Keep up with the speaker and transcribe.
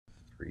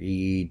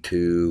Three,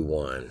 two,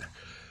 one.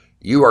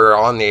 You are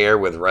on the air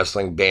with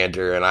Wrestling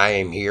Banter, and I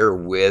am here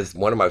with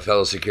one of my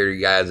fellow security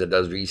guys that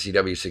does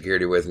VCW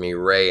security with me,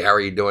 Ray. How are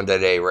you doing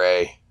today,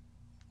 Ray?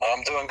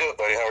 I'm doing good,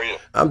 buddy. How are you?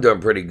 I'm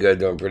doing pretty good,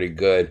 doing pretty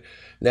good.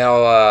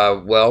 Now,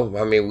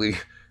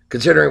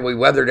 considering we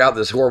weathered out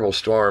this horrible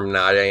storm,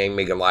 now I ain't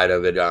making light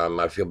of it.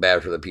 I feel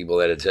bad for the people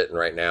that it's hitting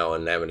right now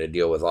and having to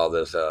deal with all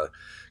this.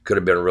 Could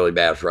have been really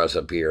bad for us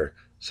up here.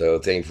 So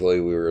thankfully,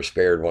 we were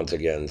spared once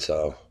again.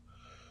 So,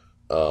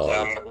 Yeah, um,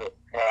 I'm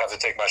gonna have to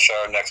take my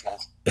shower next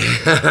month.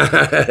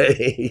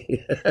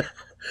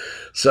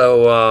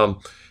 so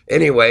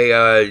anyway,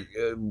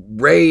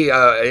 Ray,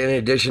 in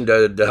addition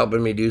to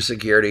helping me do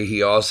security,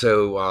 he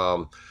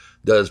also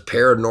does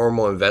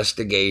paranormal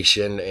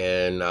investigation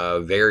in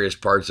various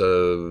parts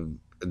of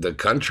the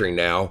country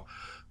now.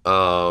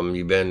 I know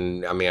you've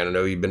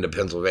been to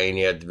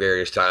Pennsylvania at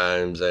various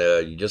times.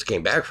 You just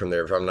came back from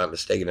there, if I'm not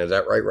mistaken. Is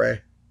that right,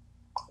 Ray?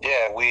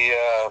 Yeah, we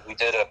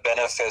did a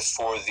benefit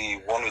for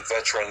the wounded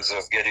veterans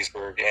of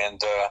Gettysburg,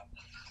 and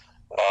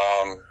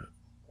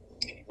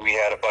we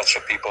had a bunch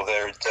of people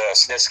there.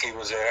 Snitsky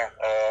was there.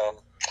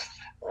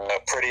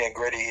 Pretty and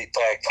Gritty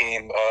tag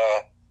team.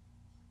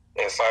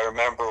 If I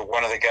remember,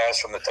 one of the guys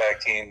from the tag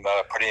team,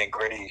 Pretty and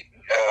Gritty,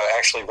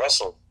 actually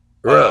wrestled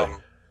Really?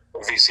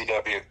 for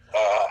VCW.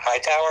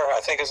 Hightower,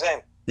 I think his name.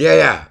 Yeah,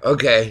 yeah.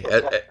 Okay.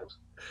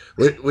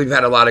 We've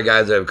had a lot of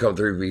guys that have come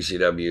through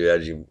VCW,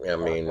 as you,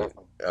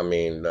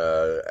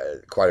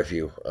 quite a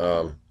few.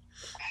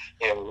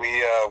 Yeah,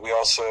 we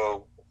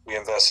also we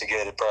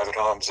investigated private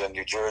homes in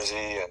New Jersey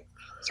and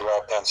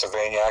throughout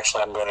Pennsylvania.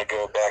 Actually, I'm going to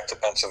go back to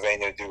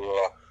Pennsylvania to do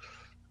a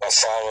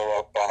follow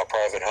up on a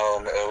private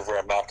home over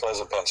in Mount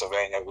Pleasant,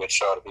 Pennsylvania,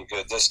 which ought to be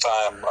good. This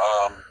time,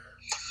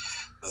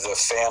 the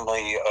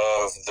family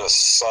of the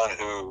son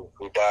who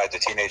died, the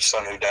teenage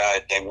son who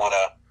died, they want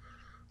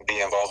to be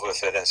involved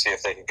with it and see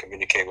if they can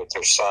communicate with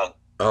their son.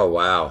 Oh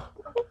wow.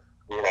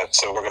 Yeah,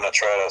 so we're going to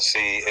try to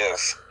see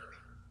if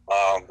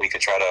we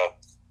could try to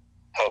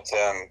help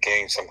them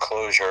gain some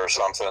closure or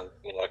something,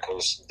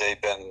 because they've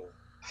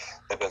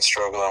been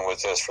struggling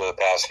with this for the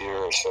past year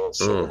or so.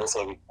 So Mm.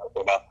 hopefully we can help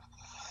them out.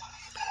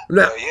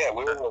 No, But yeah,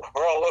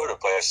 we're all over the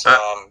place.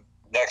 I,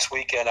 Next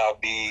weekend I'll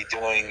be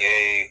doing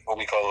a what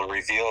we call a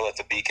reveal at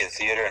the Beacon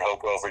Theater in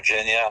Hopewell,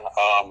 Virginia.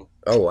 oh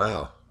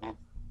wow.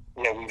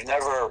 Yeah,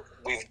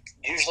 we've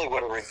usually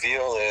what a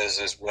reveal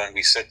is when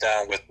we sit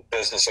down with the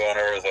business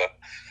owner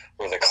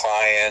or the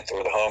client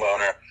or the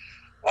homeowner,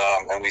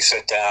 and we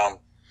sit down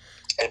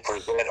and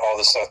present all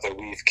the stuff that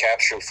we've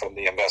captured from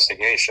the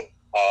investigation.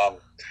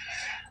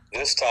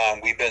 This time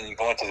we've been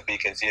going to the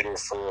Beacon Theater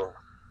for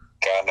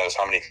God knows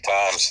how many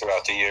times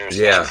throughout the years,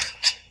 and Yeah.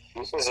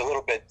 this is a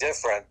little bit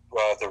different.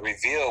 The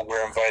reveal,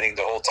 we're inviting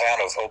the whole town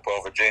of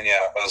Hopewell, Virginia,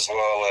 as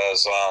well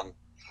as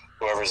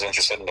whoever's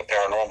interested in the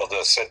paranormal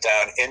to sit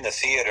down in the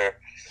theater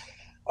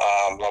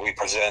while we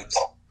present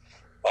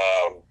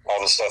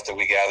all the stuff that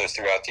we gathered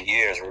throughout the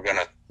years. We're going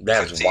to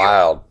That's put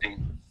wild.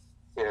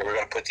 we're going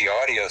to put the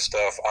audio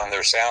stuff on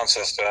their sound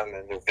system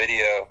and the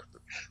video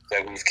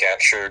that we've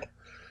captured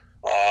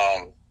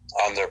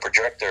on their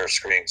projector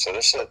screen. So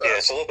it's a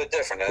little bit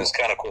different, and it's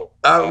kind of cool.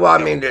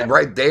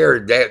 Right there,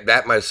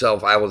 that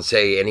myself, I would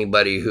say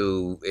anybody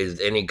who is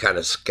any kind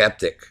of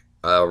skeptic,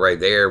 right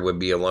there would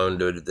be alone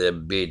to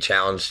be a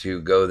challenge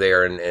to go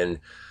there and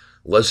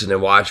listen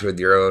and watch with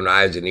your own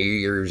eyes and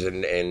ears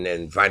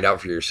and find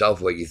out for yourself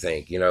what you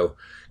think,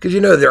 because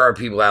there are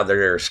people out there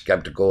that are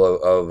skeptical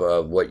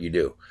of what you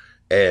do.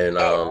 And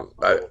Oh,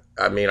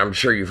 I'm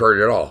sure you've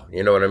heard it all,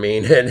 you know what I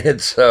mean? And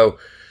it's so,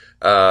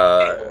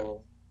 uh,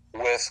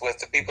 with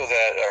the people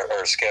that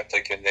are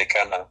skeptic and they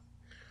kind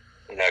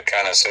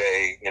of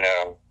say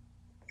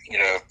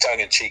tongue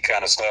in cheek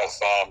kind of stuff.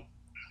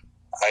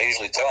 I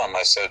usually tell them,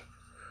 I said,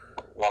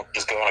 "Well,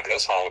 just go on a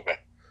ghost hunt with me."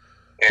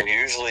 And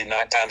usually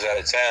 9 times out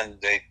of 10,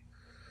 they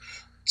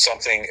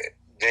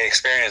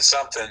experience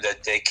something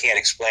that they can't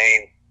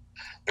explain.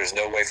 There's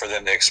no way for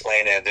them to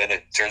explain it, and then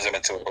it turns them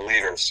into a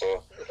believer.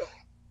 So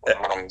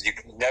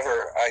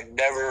I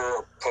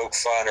never poke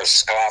fun or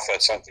scoff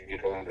at something you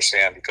don't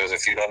understand, because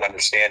if you don't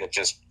understand it,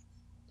 just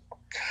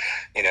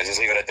leave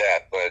it at that.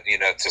 But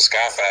to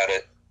scoff at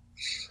it,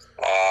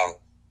 um,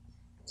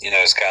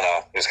 it's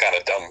kind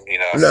of dumb. no,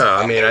 If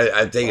I'm there,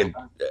 I think it,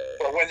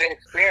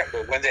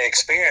 but when they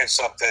experience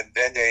something,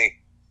 then they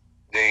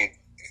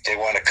they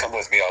want to come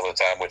with me all the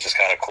time, which is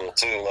kind of cool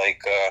too.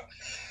 Like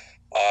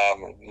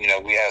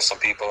we have some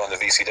people on the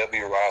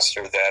VCW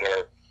roster that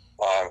are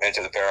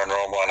into the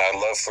paranormal, and I'd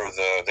love for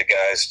the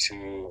guys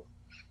to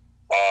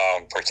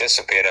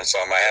participate in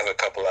some. I have a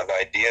couple of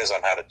ideas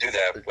on how to do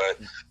that, but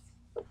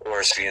of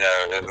course,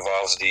 it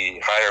involves the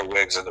higher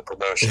wigs of the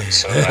promotion.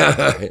 So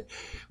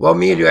well,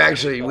 me and you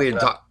actually we had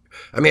talked.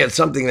 It's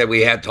something that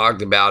we had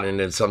talked about, and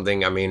it's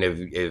something.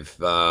 If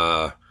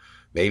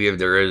maybe if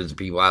there is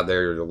people out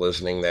there that are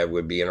listening that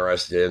would be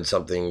interested in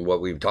something,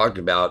 what we've talked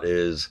about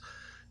is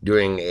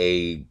doing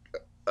a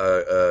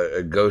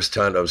ghost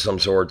hunt of some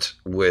sorts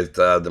with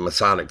the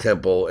Masonic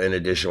Temple, in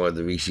addition with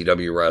the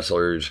VCW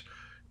wrestlers,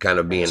 kind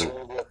of being.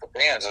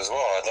 fans as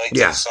well. I'd like to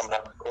Yeah.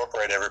 somehow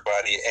incorporate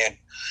everybody and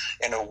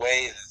in a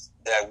way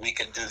that we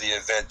can do the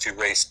event to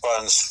raise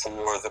funds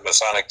for the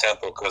Masonic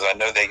Temple, because I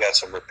know they got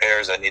some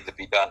repairs that need to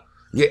be done.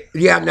 Yeah,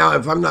 yeah. Now,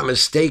 if I'm not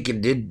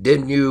mistaken,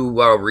 didn't you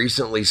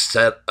recently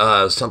set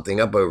something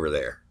up over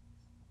there?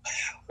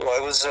 Well,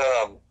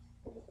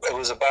 it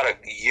was about a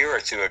year or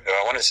two ago.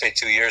 I want to say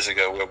 2 years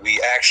ago, where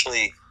we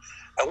actually.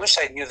 I wish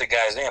I knew the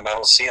guy's name. I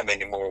don't see him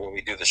anymore when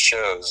we do the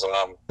shows.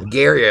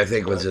 Gary, I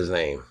think was his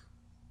name.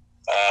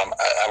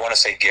 I want to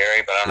say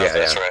Gary, but I don't know if Yeah,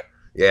 that's yeah, right.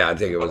 yeah. I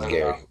think it was But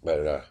Gary,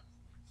 but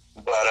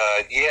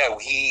yeah,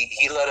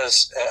 he let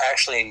us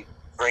actually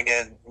bring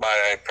in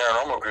my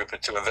paranormal group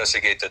to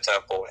investigate the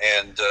temple,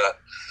 and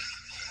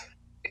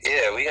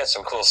yeah, we got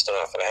some cool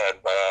stuff. I had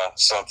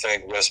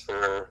something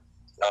whisper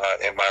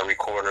in my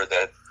recorder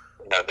that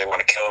they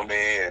want to kill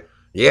me. And,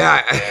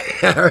 yeah,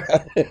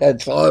 yeah, I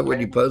saw it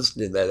when you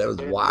posted that. That was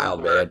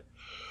wild, man.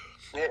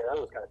 yeah, that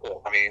was kind of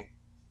cool. I mean,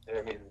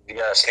 you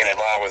gotta stand in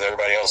line with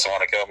everybody else that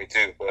want to kill me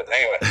too. But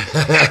anyway,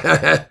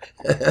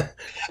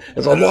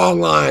 It's a long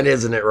line,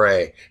 isn't it,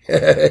 Ray?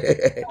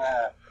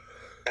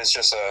 it's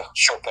just a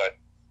shortcut.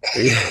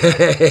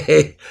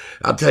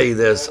 I'll tell you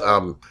this.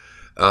 Oh,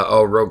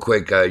 real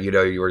quick.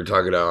 You were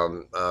talking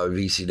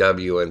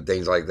VCW and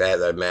things like that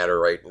that matter.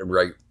 Right.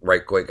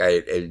 Quick.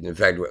 In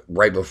fact,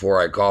 right before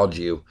I called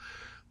you,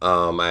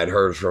 I had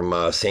heard from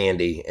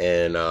Sandy,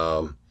 and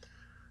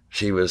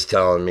she was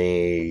telling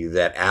me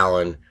that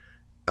Alan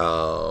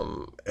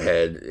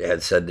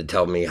had said to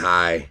tell me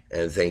hi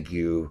and thank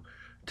you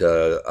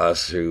to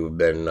us who've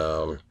been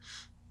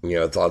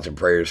thoughts and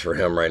prayers for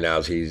him right now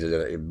as he's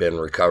been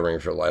recovering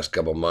for the last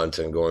couple months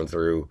and going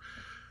through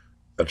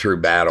a true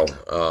battle,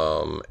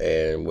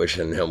 and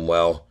wishing him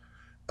well.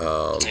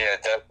 Yeah,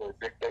 definitely.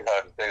 Big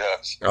hugs, big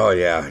hugs. Oh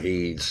yeah,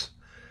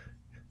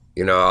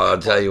 I'll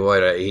tell you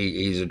what,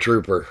 he's a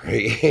trooper.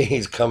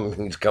 He's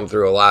come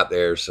through a lot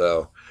there.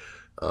 So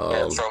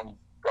Yeah, from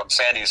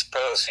Sandy's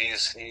post,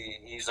 he's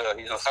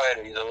a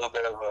fighter. He's a little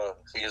bit of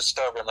he's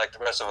stubborn like the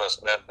rest of us,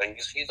 but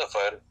he's a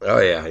fighter. Oh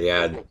yeah,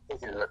 yeah. He'll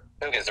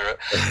get through it.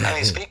 I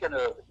mean, speaking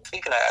of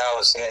Al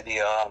and Sandy,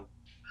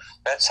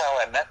 that's how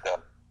I met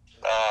them.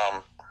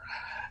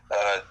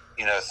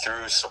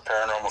 Through some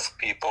paranormal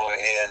people,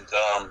 and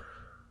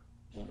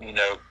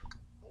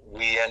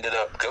we ended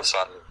up ghost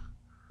hunting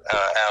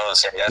Al and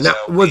Sandy. That's Now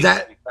how was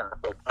that we kind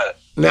of met.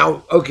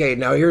 now okay?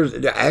 Now here's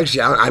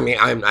actually, I mean,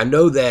 I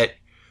know that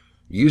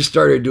you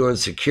started doing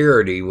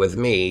security with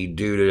me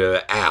due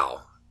to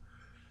Al.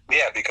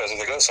 Yeah, because of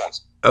the ghost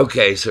hunts.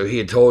 Okay, so he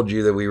had told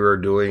you that we were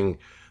doing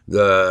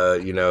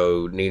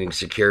needing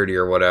security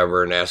or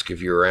whatever, and asked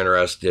if you were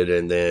interested,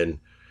 and then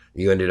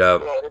you ended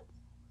up. Well,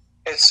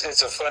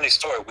 it's a funny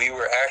story. We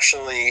were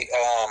actually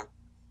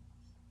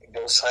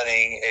ghost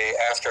hunting a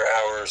after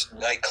hours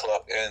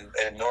nightclub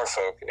in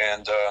Norfolk,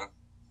 and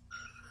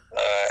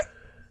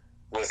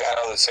with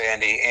Al and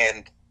Sandy,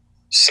 and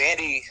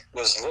Sandy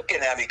was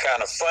looking at me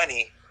kind of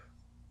funny,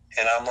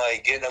 and I'm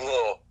like getting a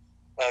little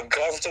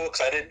uncomfortable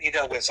because I didn't,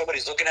 when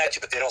somebody's looking at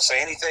you but they don't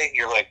say anything,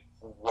 you're like,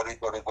 what are they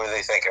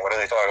thinking? What are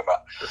they talking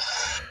about?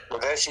 Well,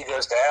 then she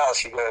goes to Al.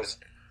 She goes,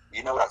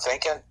 "You know what I'm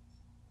thinking?"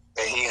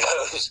 And he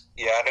goes,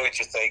 "Yeah, I know what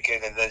you're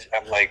thinking." And then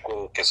I'm like,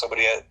 "Well, can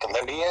somebody to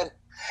let me in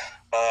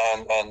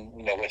on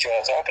what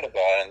y'all talking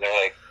about?" And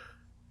they're like,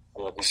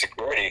 "We'll do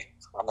security."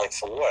 I'm like,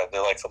 "For what?"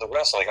 They're like, "For the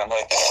wrestling." I'm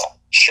like,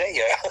 "Shit,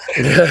 yeah."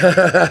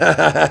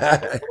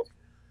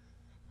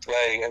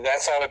 And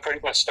that's how it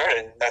pretty much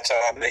started. That's how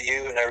I met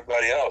you and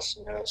everybody else.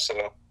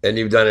 So. And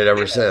you've done it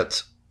ever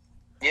since.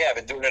 Yeah, I've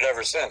been doing it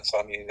ever since.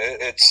 I mean,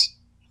 it's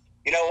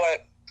you know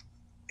what?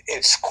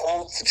 It's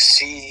cool to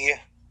see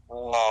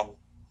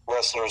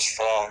wrestlers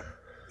from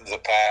the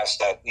past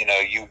that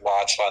you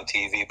watched on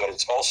TV, but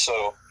it's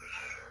also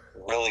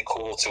really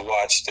cool to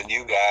watch the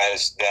new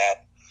guys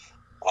that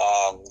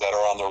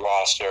are on the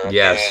roster.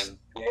 Yes. And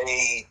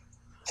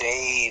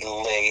they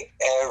lay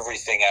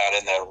everything out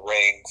in that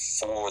ring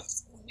for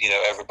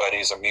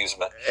everybody's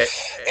amusement.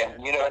 And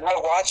and I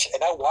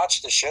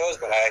watch the shows,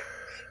 but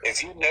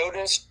if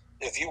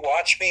you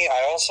watch me,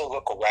 I also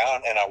look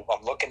around and I'm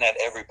looking at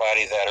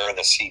everybody that are in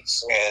the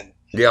seats, and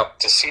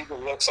to see the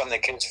looks on the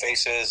kids'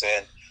 faces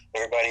and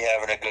everybody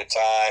having a good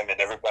time and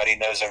everybody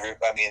knows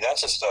everybody. I mean,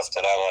 that's the stuff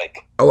that I like.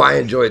 Oh, I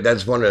enjoy it.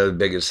 That's one of the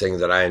biggest things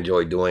that I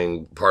enjoy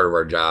doing. Part of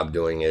our job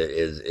doing it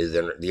is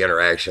the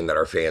interaction that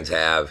our fans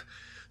have.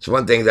 So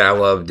one thing that I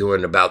love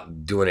doing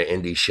about doing an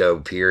indie show,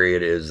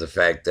 period, is the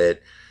fact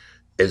that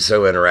it's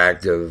so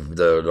interactive,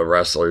 the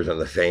wrestlers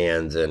and the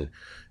fans, and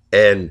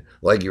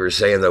like you were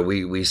saying, that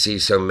we see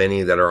so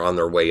many that are on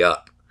their way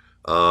up.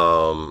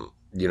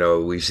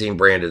 We've seen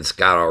Brandon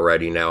Scott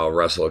already now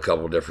wrestle a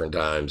couple different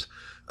times.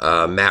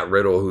 Matt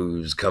Riddle,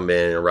 who's come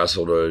in and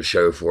wrestled a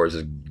show for us,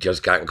 has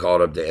just gotten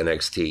called up to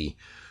NXT.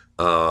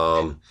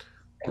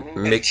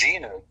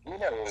 Gino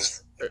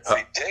is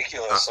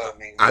ridiculous.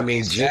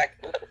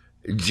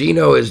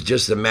 Gino is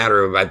just a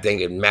matter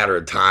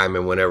of time,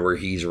 and whenever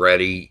he's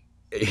ready,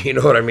 you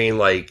know what I mean?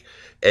 Like,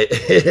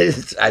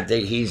 I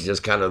think he's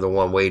just kind of the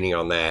one waiting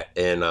on that.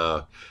 And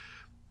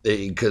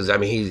because I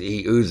mean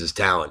he oozes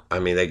talent. I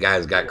mean that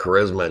guy's got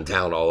charisma and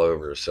talent all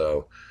over.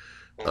 So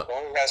All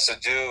he has to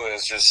do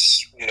is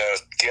just,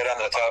 get on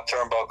the top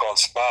turnbuckle and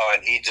smile,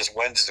 and he just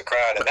wins the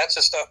crowd. And that's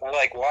the stuff I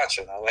like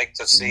watching. I like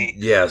to see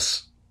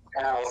yes,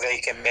 how they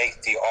can make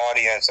the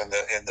audience and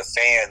the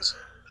fans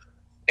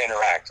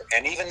interact,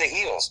 and even the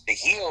heels. The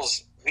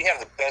heels, we have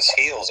the best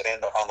heels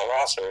on the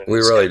roster. we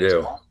really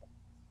do.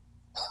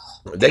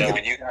 They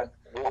when you got,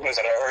 what was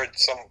it? I heard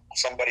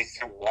somebody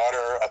threw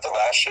water at the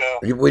last show.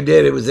 we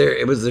did. It was there.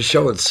 It was the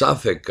show in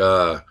Suffolk.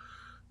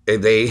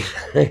 They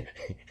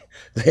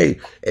they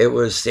it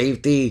was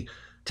safety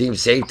team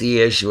safety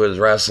ish was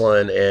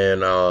wrestling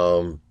and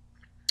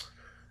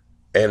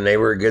they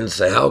were against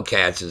the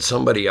Hellcats and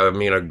somebody I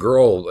mean a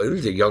girl it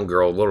was a young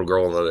girl a little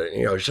girl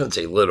I shouldn't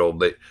say little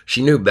but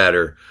she knew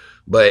better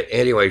but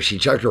anyway she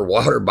chucked her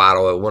water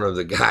bottle at one of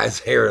the guys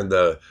there in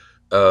the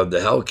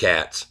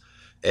Hellcats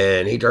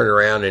and he turned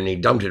around and he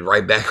dumped it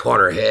right back on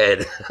her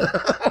head.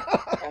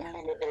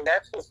 And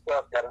that's the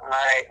stuff that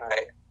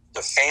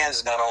the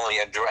fans not only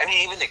enjoy. I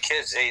mean, even the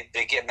kids, they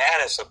get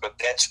mad at us, but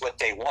that's what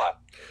they want.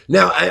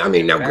 Now, I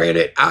mean, now,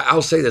 granted,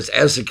 I'll say this: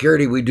 as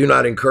security, we do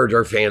not encourage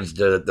our fans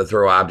to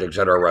throw objects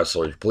at our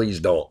wrestlers.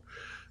 Please don't,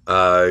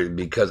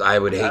 because I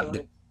would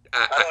hate.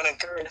 I don't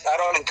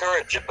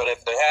encourage it, but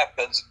if it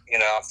happens,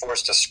 I'm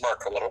forced to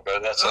smirk a little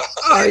bit. That's all.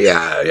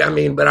 Yeah, I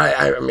mean, but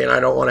I mean,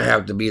 I don't want to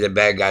have to be the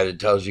bad guy that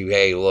tells you,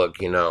 hey,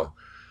 look, you need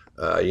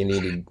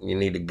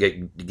to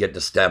get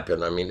the step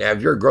in. I mean,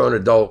 if you're a grown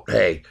adult,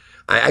 hey.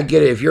 I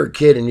get it. If you're a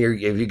kid and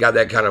if you got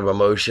that kind of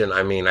emotion,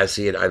 I mean, I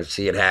see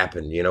it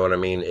happen. You know what I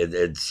mean?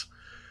 It's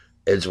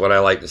what I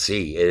like to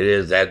see. It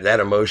is that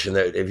emotion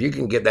that if you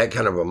can get that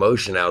kind of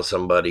emotion out of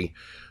somebody,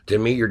 to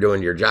me, you're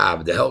doing your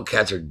job. The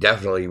Hellcats are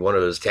definitely one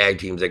of those tag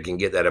teams that can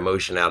get that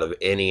emotion out of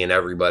any and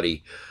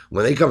everybody.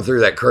 When they come through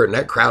that curtain,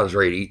 that crowd is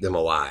ready to eat them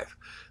alive.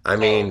 I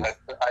mean, I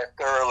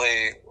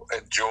thoroughly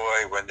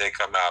enjoy when they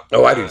come out.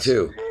 Oh, I do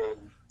too.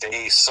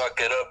 They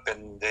suck it up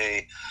and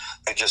they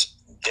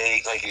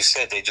like you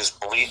said, they just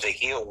bleed the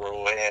heel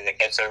rule and it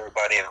gets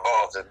everybody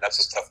involved, and that's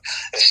the stuff.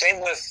 The same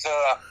with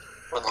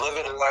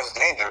Living and Life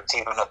Danger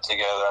teaming up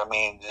together. I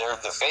mean, they're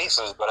the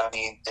faces, but I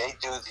mean, they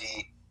do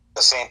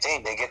the same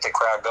thing. They get the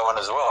crowd going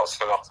as well.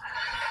 So,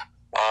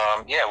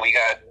 yeah, we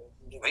got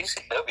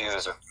VCW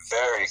is a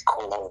very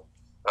cool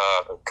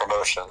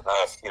promotion,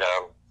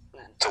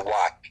 to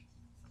watch.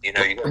 You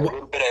got a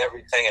little bit of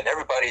everything, and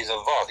everybody's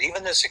involved.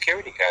 Even the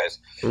security guys,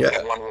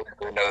 yeah, one way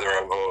or another,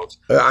 are involved.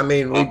 I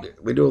mean,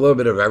 we do a little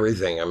bit of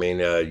everything. I mean,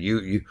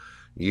 you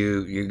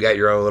got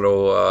your own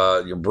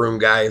little your broom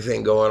guy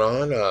thing going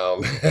on.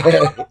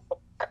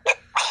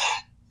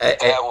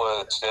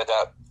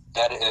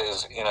 That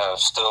is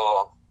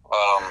still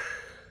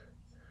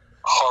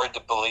hard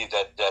to believe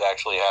that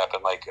actually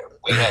happened. Like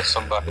we had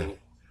somebody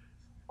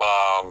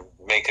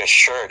make a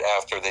shirt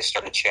after they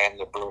started chanting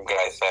the broom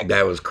guy thing.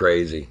 That was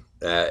crazy.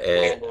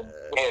 And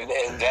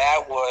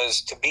that was,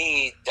 to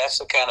me, that's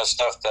the kind of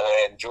stuff that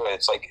I enjoy.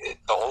 It's like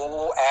the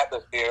whole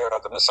atmosphere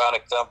of the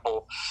Masonic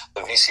Temple, the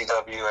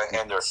VCW,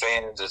 and their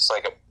fans. It's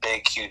like a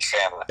big, huge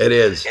family. It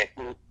is.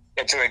 And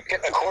to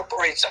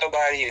incorporate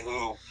somebody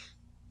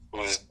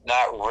who's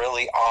not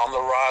really on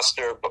the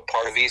roster but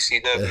part of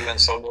VCW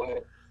and some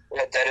way,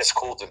 that is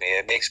cool to me.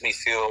 It makes me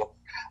feel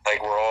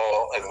like we're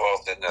all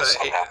involved in this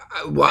somehow.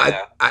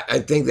 Well, I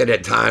think that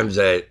at times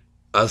that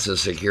us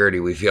as security,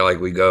 we feel like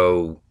we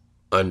go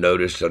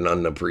unnoticed and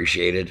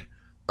unappreciated.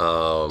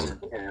 And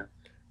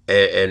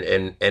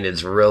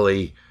it's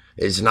really,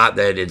 it's not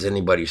that it's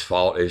anybody's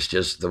fault. It's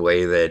just the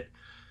way that,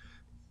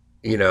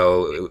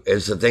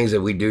 it's the things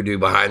that we do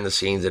behind the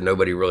scenes that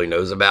nobody really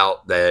knows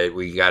about that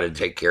we got to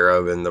take care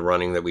of, and the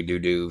running that we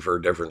do for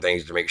different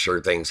things to make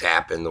sure things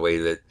happen the way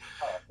that,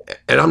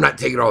 and I'm not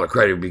taking all the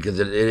credit because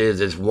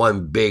it's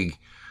one big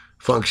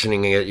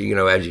functioning, as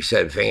you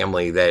said,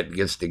 family that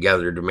gets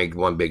together to make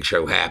one big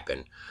show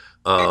happen.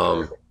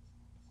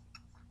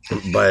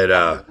 But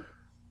I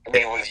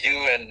mean, with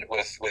you and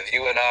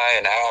I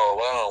and Al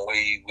alone,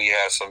 we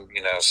have some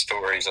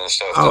stories and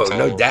stuff. Oh,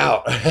 no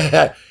doubt.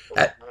 And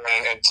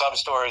some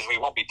stories we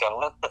won't be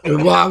telling.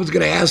 Well, I was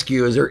going to ask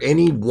you: is there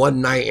any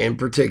one night in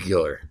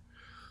particular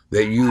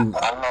that you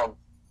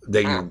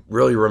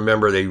really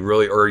remember?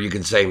 Or you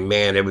can say,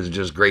 "Man, it was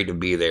just great to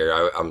be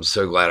there. I'm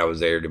so glad I was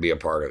there to be a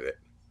part of it."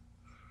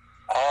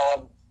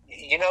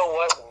 You know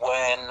what?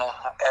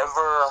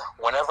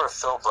 Whenever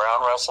Phil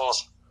Brown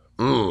wrestles.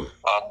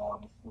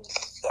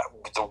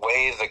 The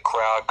way the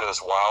crowd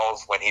goes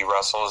wild when he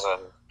wrestles,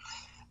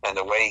 and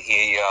the way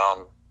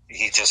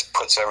he just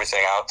puts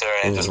everything out there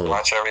and just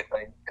watch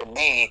everything, to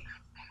me,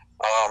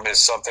 is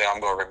something I'm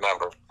going to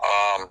remember.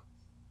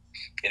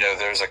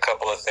 There's a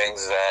couple of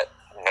things that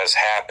has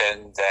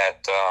happened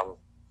that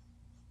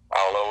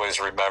I'll always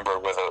remember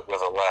with a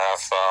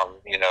laugh.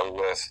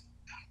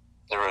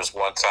 There was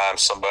one time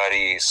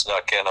somebody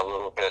snuck in a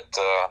little bit.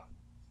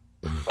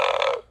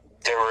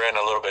 They were in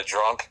a little bit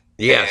drunk.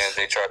 Yes. And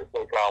they tried to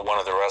take on one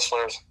of the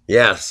wrestlers.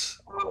 Yes.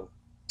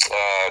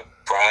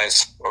 Brian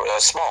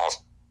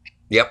Smalls.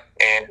 Yep.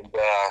 And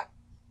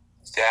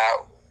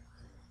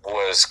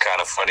was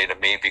kind of funny to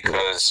me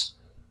because,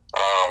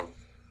 um,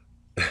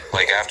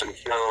 like after the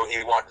show,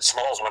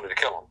 Smalls wanted to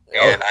kill him,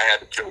 Oh, and I had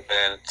to jump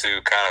in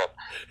to kind of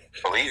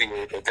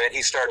alleviate. But then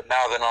he started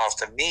mouthing off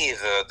to me,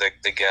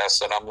 the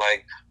guest, and I'm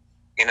like,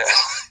 you know,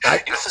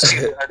 I, you see,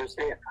 I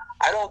understand.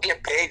 I don't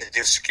get paid to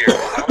do security.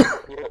 I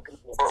don't do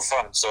people for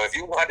fun. So if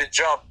you want to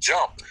jump,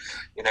 jump,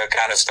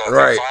 kind of stuff. And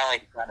right.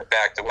 finally, kind of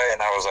backed away,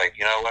 and I was like,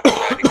 you know what, I'm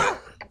ready to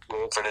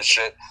get for this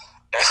shit.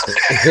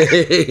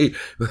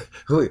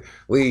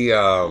 we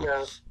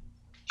Yeah.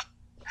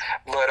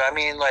 But I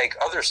mean, like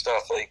other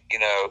stuff, like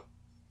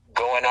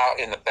going out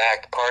in the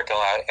back parking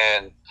lot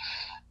and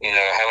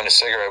having a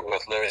cigarette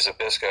with Larry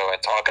Zabisco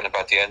and talking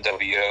about the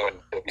NWO and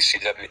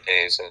WCW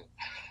days and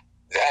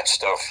that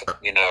stuff,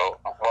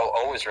 I'll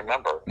always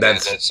remember.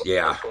 that's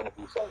yeah. Going to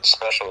be something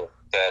special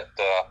that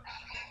that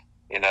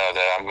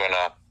I'm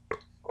gonna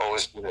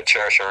always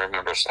cherish and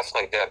remember. Stuff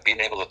like that, being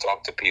able to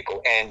talk to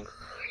people and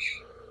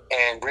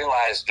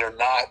realize they're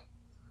not,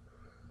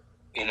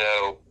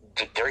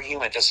 they're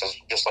human just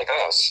like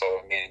us. So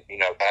I mean,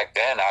 back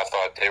then I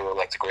thought they were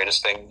like the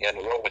greatest thing in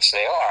the world, which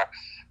they are.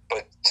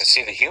 But to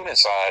see the human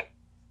side,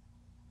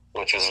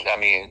 which is, I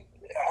mean,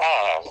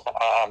 I don't know,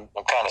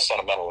 I'm kind of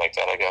sentimental like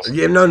that, I guess.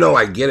 Yeah, no,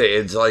 I get it.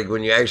 It's like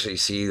when you actually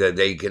see that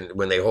they can,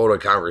 when they hold a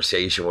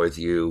conversation with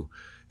you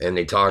and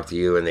they talk to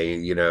you and they,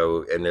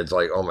 and it's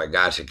like, oh my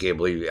gosh, I can't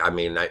believe it. I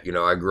mean, I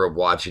grew up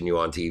watching you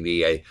on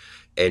TV,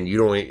 and you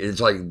don't,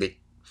 it's like,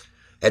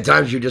 at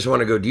times you just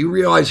want to go, do you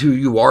realize who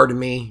you are to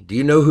me? Do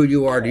you know who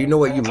you are? Do you know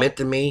what you meant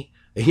to me?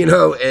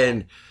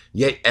 And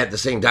yet at the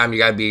same time, you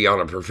got to be on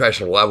a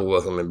professional level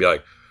with them and be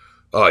like,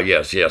 oh,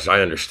 yes,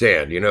 I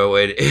understand.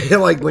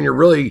 And like when you're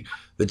really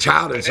the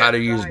child inside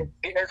of you,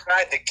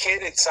 the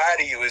kid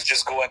inside of you is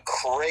just going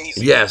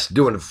crazy. yes,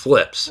 doing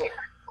flips.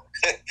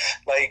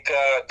 Like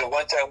the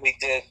one time we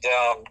did,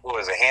 what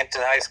was it,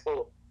 Hampton High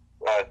School?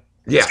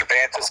 Yeah. Mr.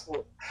 Banter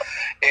School.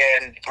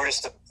 And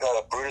Brutus the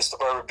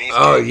Barber Beefcake.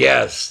 Oh,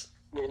 yes.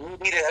 He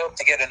needed help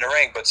to get in the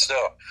ring, but still,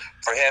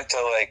 for him to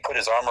like put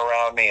his arm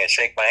around me and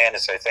shake my hand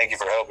and say, thank you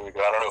for helping me,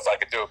 but I don't know if I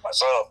could do it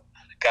myself,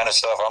 kind of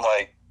stuff. I'm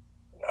like,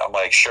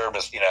 sure, I'm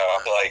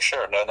like,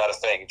 sure, no, not a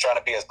thing. Trying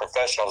to be as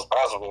professional as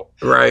possible.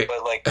 Right.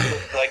 But like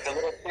the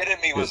little kid in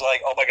me was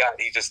like, oh my God,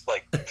 he just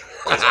like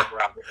goes up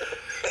around me.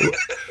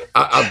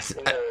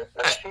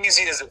 As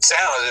easy as it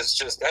sounds, it's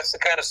just, that's the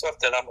kind of stuff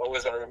that I'm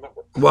always going to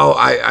remember. Well,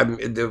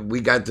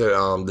 we got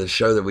the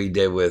show that we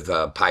did with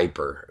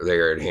Piper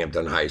there at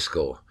Hampton High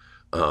School.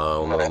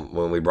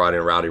 When we brought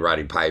in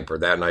Roddy Piper,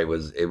 that night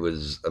it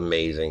was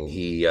amazing.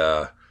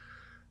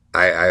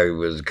 I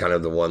was kind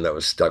of the one that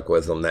was stuck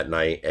with him that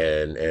night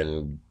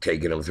and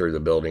taking him through the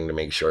building to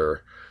make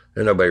sure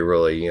that nobody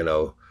really,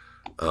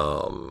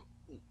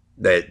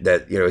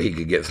 that he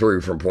could get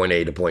through from point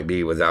A to point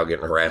B without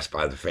getting harassed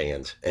by the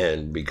fans,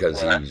 and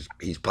because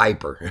he's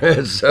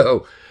Piper,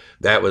 so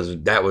that was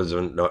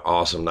an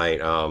awesome night.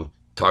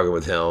 Talking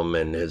with him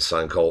and his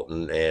son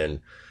Colton,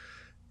 and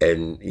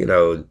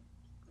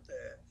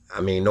I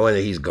mean, knowing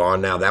that he's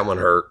gone now, that one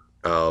hurt.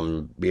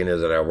 Being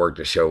as that I worked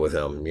a show with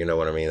him, you know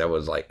what I mean? That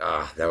was like,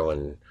 that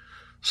one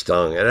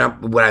stung.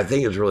 And what I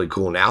think is really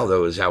cool now,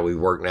 though, is how we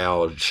work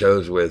now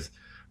shows with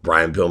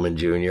Brian Pillman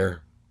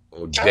Jr.,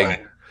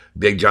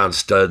 Big John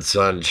Studd's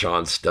son,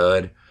 Sean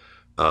Studd,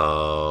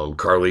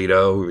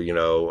 Carlito,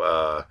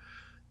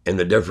 and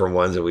the different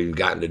ones that we've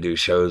gotten to do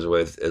shows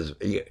with.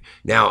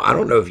 Now, I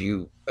don't know if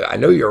I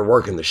know you were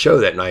working the show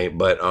that night,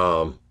 but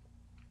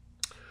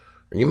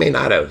you may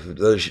not have.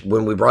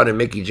 When we brought in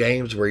Mickey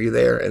James, were you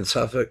there in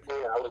Suffolk? Yeah,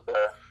 I was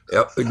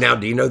there. Now,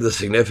 do you know the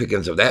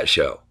significance of that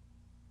show?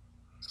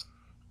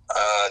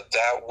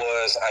 That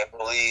was, I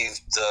believe,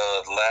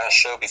 the last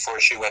show before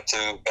she went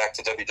back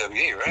to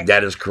WWE, right?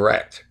 That is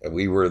correct.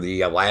 We were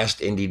the last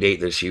indie date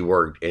that she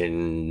worked,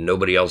 and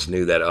nobody else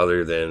knew that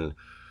other than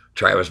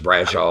Travis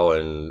Bradshaw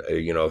and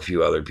a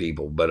few other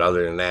people. But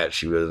other than that,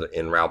 she was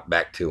en route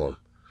back to him.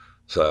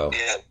 So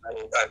yeah,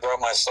 I brought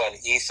my son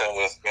Ethan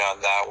with me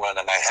on that one,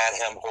 and I had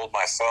him hold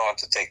my phone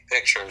to take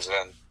pictures.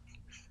 And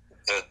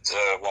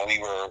that when we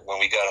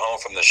got home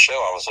from the show,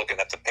 I was looking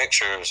at the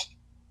pictures,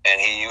 and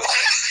he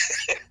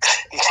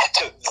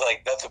had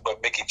like nothing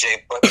but Mickey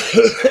James buttons.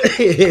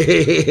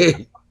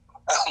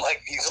 I'm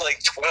like, he's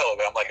like 12.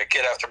 I'm like a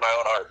kid after my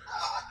own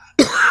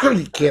heart.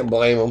 You can't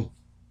blame him.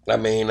 I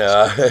mean,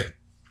 and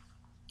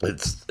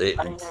that's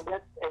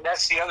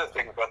the other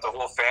thing about the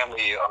whole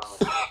family.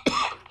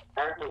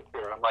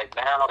 I'm like,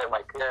 now that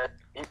my kid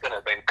Ethan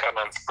has been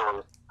coming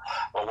for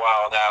a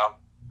while now.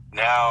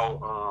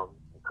 Now,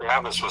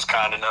 Travis was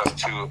kind enough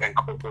to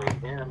incorporate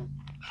him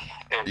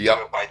and do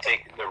it by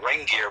taking the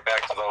ring gear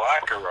back to the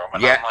locker room.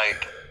 And I'm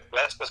like,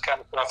 that's the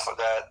kind of stuff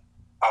that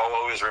I'll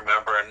always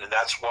remember, and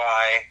that's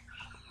why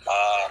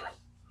I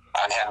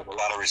have a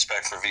lot of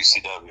respect for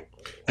VCW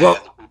and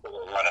the people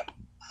that run it.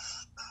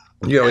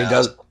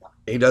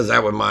 He does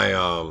that with my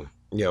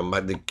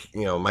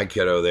my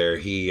kiddo there.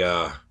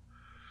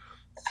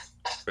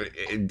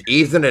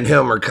 Ethan and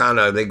him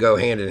are they go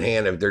hand in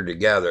hand if they're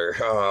together.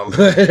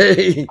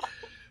 They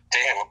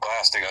have a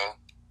class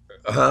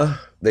together.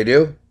 They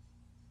do?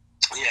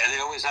 Yeah, they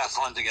always have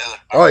fun together.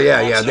 Oh I mean,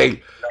 yeah, yeah. once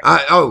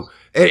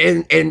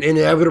They, and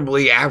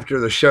inevitably after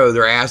the show,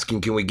 they're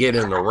asking, "Can we get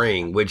in the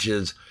ring?" Which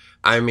is,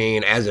 I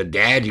mean, as a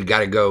dad, you got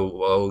to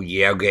go. Oh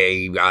yeah,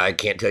 okay. I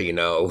can't tell you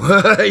no.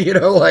 You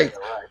know, like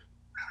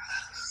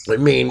right.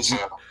 I mean, So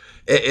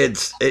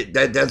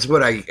that's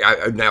what I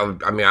now.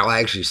 I mean, I'll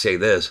actually say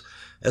this.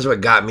 That's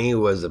what got me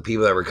was the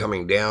people that were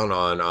coming down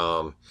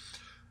on.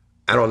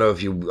 I don't know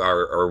if you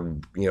are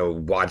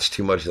watch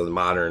too much of the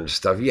modern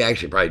stuff. You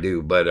actually probably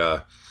do,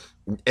 but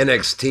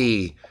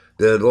NXT,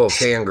 the little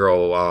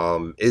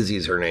fangirl,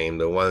 Izzy's her name,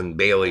 the one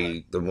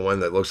Bailey, the one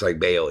that looks like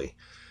Bailey,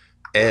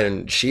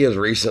 and she has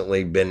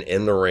recently been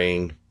in the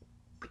ring.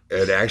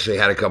 It actually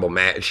had a couple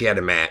match. She had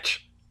a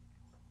match,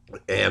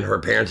 and her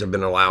parents have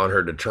been allowing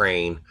her to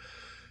train,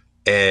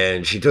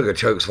 and she took a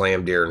choke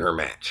slam during her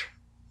match.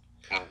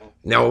 mhm.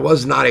 Now it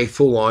was not a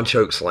full on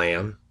choke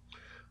slam.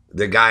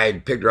 The guy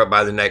had picked her up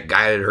by the neck,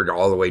 guided her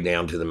all the way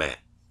down to the mat.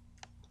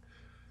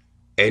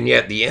 And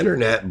yet the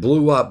internet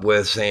blew up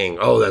with saying,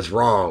 "Oh, that's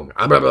wrong.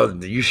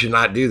 You should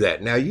not do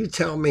that." Now you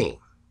tell me,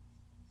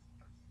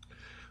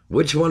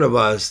 which one of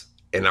us,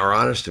 in our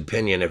honest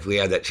opinion, if we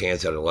had that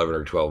chance at 11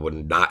 or 12,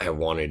 would not have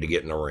wanted to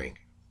get in the ring?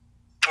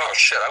 Oh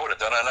shit, I would have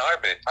done it in a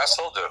heartbeat. I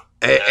still do.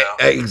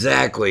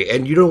 Exactly.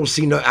 And you don't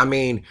see no, I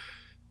mean,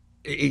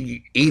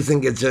 Ethan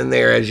gets in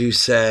there, as you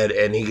said,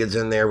 and he gets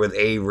in there with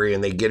Avery,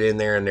 and they get in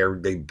there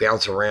and they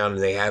bounce around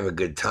and they have a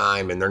good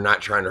time, and they're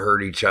not trying to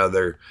hurt each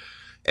other.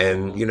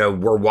 And,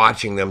 we're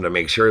watching them to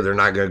make sure they're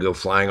not going to go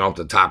flying off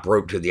the top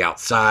rope to the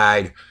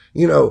outside.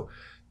 You know,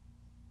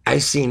 I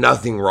see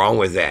nothing wrong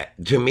with that.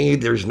 To me,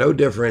 there's no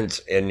difference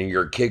in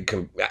your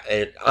kid,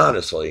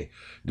 honestly,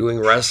 doing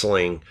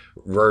wrestling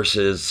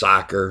versus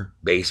soccer,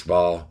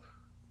 baseball,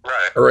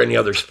 Right. or any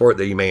other sport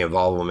that you may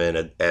involve them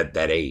in at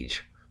that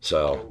age.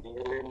 So, Do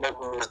you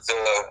remember it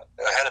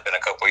had been a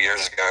couple of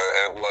years ago.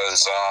 It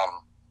was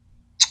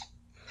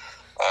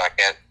I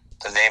can't.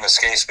 The name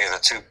escapes me. The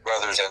two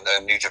brothers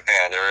in New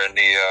Japan. They're in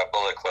the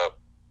Bullet Club.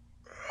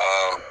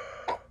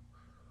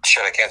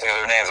 Shit, I can't think of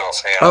their names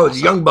offhand. oh, the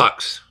Young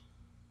Bucks.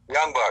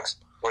 Young Bucks,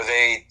 where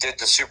they did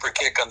the super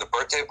kick on the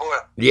birthday boy.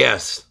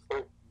 Yes.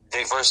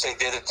 They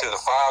did it to the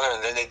father,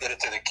 and then they did it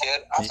to the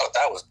kid. I thought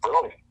that was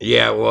brilliant.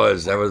 Yeah, it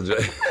was. That was. He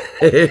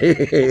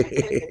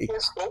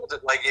sold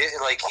it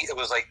it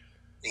was like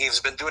he's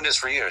been doing this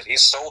for years. He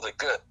sold it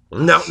good.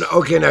 No, no.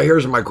 Okay, now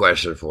here's my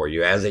question for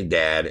you, as a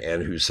dad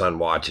and whose son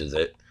watches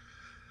it.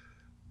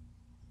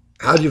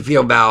 How do you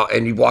feel about?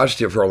 And you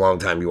watched it for a long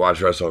time. You watched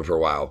wrestling for a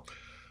while.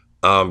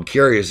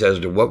 Curious as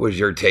to what was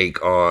your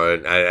take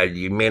on.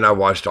 You may not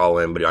watched all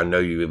in, but I know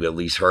you've at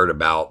least heard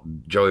about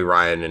Joey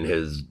Ryan and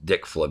his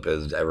dick flip,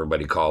 as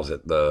everybody calls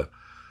it, the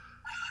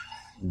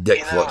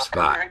dick flip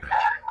spot.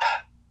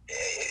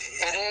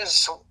 It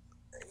is.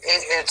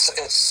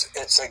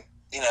 It's a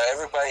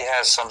everybody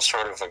has some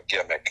sort of a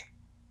gimmick.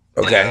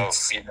 Okay.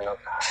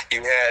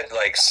 You had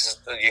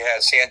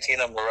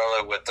Santino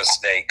Marella with the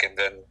snake, and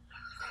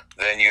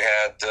then you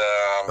had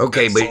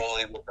okay, but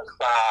Foley with the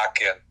sock,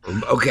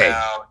 and okay.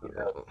 Now,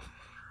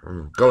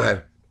 go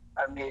ahead.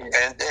 I mean,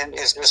 and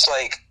it's just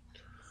like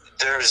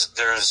there's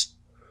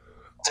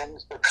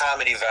things for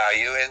comedy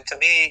value, and to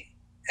me,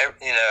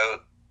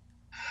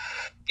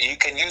 you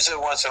can use it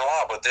once in a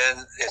while, but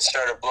then it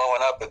started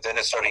blowing up, but then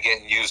it started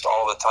getting used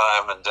all the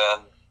time, and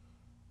then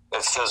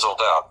it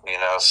fizzled out.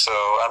 So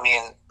I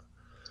mean,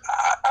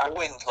 I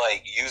wouldn't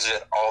use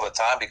it all the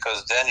time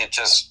because then it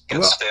just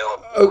gets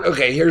stale.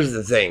 Okay, here's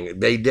the thing.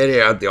 They did it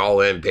at the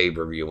All In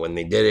pay-per-view. When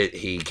they did it,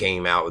 he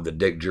came out with the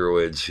Dick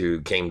Druids who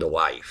came to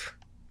life.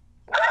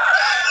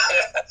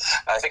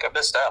 I think I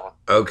missed that one.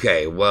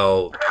 Okay,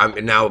 well,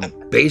 now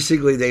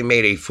basically they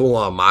made a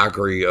full-on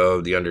mockery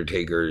of the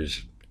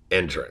Undertaker's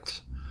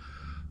entrance.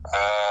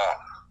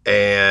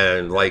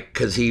 And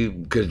because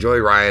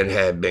Joey Ryan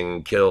had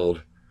been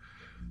killed,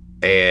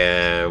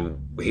 and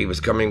he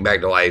was coming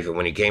back to life, and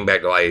when he came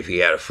back to life, he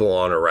had a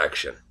full-on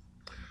erection.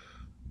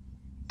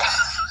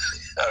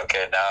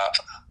 Okay,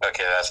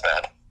 that's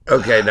bad.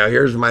 Okay, now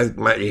here's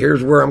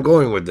here's where I'm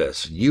going with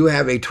this. You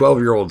have a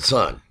 12-year-old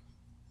son.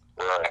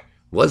 Right.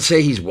 Let's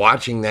say he's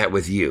watching that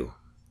with you.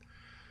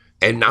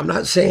 And I'm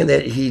not saying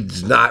that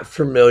he's not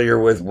familiar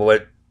with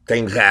what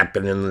things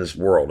happen in this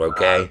world,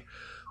 okay?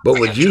 But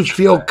would you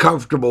feel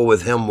comfortable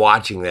with him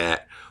watching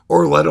that?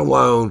 Or let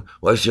alone,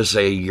 let's just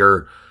say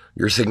your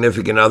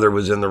significant other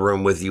was in the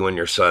room with you and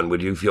your son.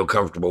 Would you feel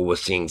comfortable with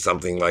seeing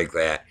something like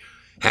that?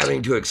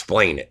 Having to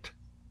explain it?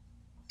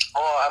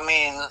 Well, I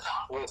mean,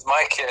 with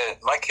my kid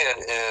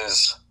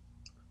is...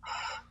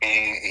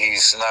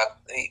 He's not...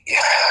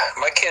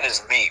 my kid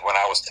is me when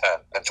I was 10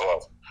 and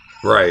 12.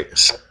 Right.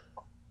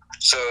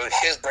 So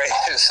his brain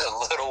is a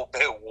little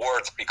bit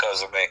warped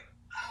because of me.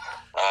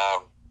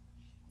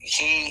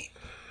 He's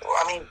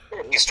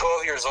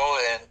 12 years old,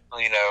 and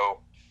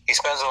he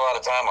spends a lot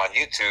of time on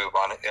YouTube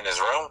in his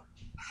room.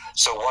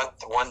 So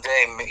one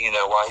day,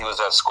 while he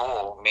was at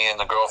school, me and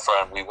the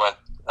girlfriend, we went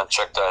and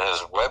checked out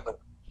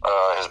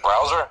his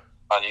browser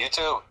on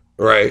YouTube.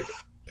 Right.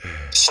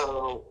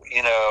 So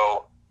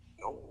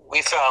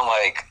we found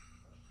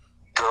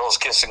girls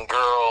kissing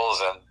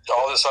girls and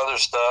all this other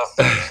stuff.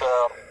 And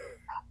so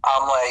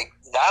I'm like,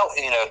 now,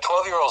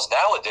 12-year-olds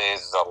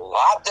nowadays is a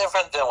lot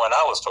different than when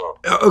I was 12.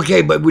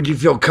 Okay, but would you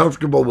feel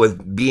comfortable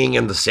with being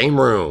in the same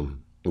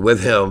room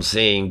with him,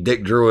 seeing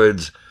Dick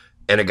Druids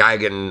and a guy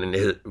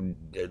getting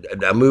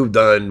a move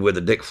done with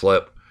a dick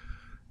flip?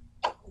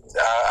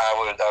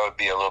 I would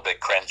be a little bit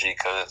cringy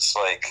because it's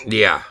like,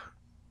 Yeah,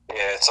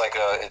 it's like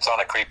it's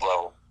on a creep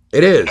level.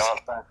 it is. You know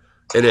what I'm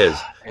It is.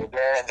 saying?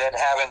 And then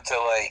having to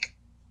like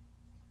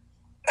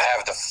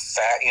have the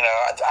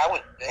I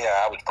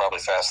would probably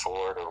fast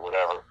forward or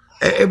whatever.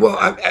 Well,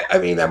 I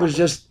mean, that was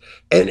just,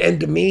 and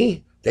to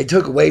me, they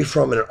took away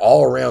from an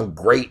all around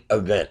great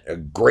event, a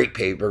great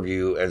pay per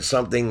view, and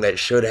something that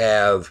should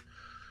have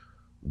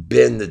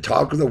been the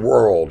talk of the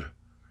world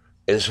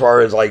as far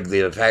as like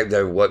the fact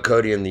that what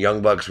Cody and the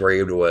Young Bucks were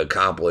able to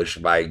accomplish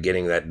by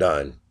getting that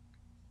done.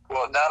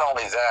 Well, not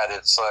only that,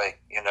 it's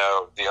like,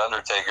 the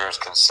Undertaker is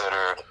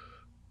considered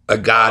A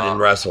god in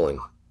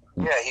wrestling.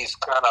 Yeah, he's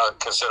kind of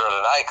considered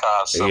an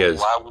icon. So He is.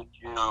 why would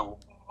you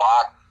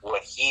mock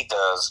what he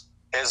does,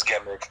 his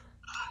gimmick,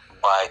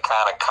 by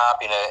kind of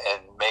copying it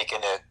and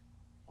making it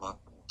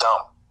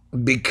dumb?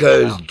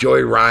 Because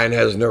Joey Ryan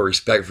has no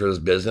respect for his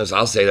business.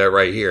 I'll say that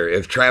right here.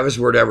 If Travis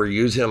were to ever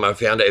use him, I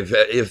found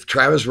if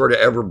Travis were to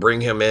ever bring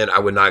him in, I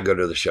would not go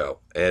to the show.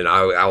 And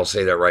I will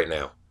say that right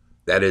now.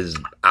 That is,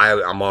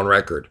 I'm on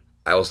record.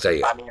 I will say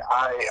it. I mean,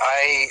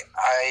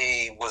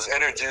 I was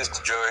introduced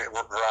to Joey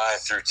Ryan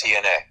through TNA,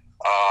 and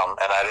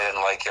I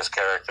didn't like his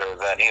character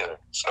then either.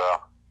 So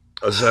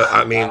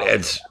I mean,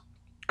 it's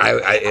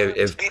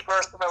if me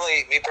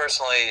personally,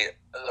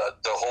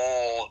 the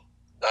whole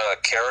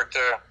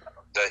character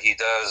that he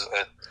does,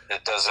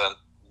 it doesn't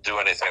do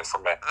anything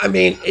for me. I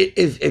mean,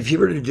 if you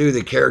were to do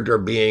the character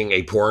of being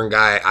a porn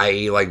guy,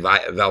 i.e., like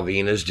Val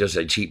Venus, just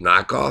a cheap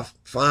knockoff,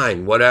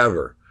 fine,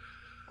 whatever.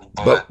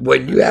 But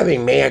when you have a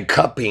man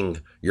cupping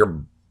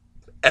your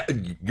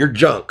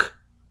junk,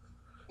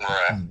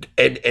 right,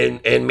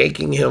 and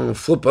making him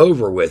flip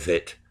over with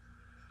it,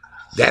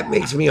 that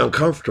makes me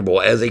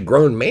uncomfortable as a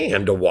grown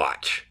man to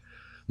watch.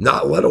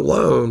 Not let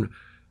alone,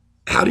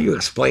 how do you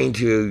explain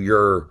to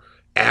your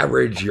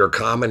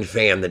common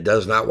fan that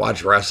does not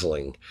watch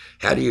wrestling,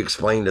 how do you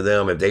explain to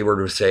them if they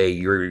were to say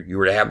you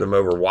were to have them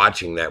over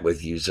watching that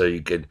with you so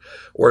you could,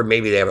 or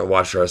maybe they haven't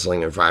watched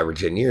wrestling in 5 or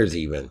 10 years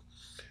even.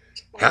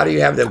 How do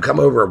you have them come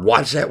over and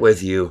watch that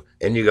with you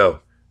and you go,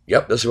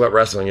 yep, this is what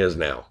wrestling is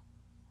now?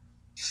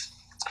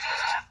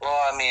 Well,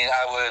 I mean,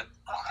 I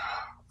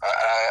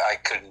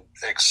couldn't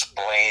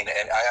explain,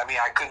 and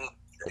I couldn't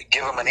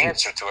give him an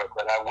answer to it,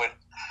 but I would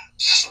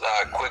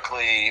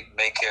quickly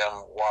make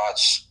him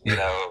watch,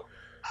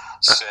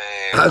 say,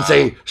 I'd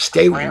say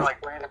stay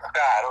like Brandon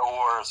Scott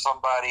or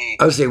somebody.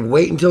 I would say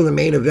wait until the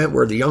main event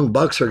where the Young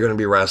Bucks are going to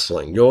be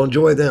wrestling. You'll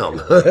enjoy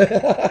them.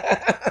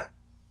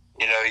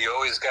 You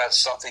always got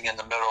something in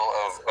the middle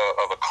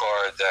of a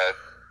card that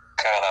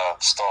kind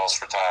of stalls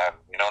for time.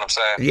 You know what I'm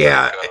saying?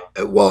 Yeah.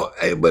 Well,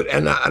 but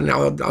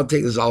I'll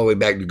take this all the way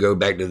back to go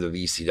back to the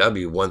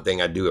VCW. One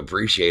thing I do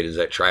appreciate is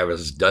that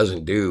Travis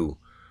doesn't do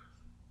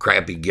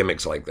crappy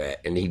gimmicks like that,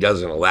 and he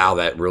doesn't allow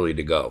that really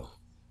to go.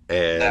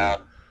 And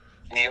now,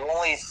 the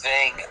only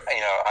thing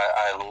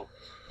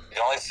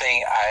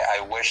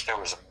I wish there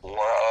was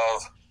more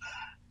of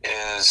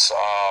is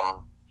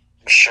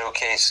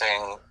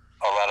showcasing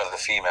a lot of the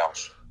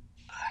females.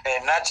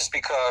 And not just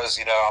because,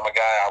 I'm a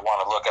guy, I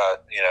want to look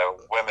at,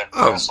 women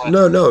wrestling.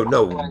 No.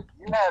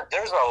 Yeah,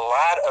 there's a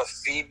lot of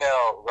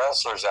female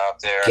wrestlers out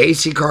there.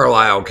 Casey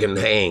Carlisle can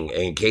hang,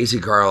 and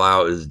Casey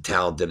Carlisle is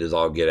talented as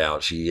all get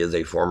out. She is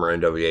a former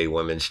NWA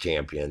Women's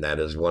Champion. That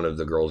is one of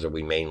the girls that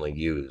we mainly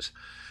use.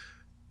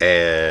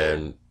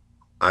 And,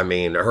 I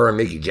mean, her and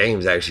Mickie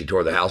James actually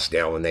tore the house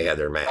down when they had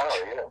their match.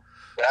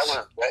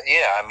 Oh,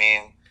 yeah. I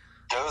mean,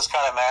 those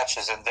kind of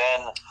matches. And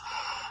then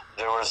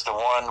there was the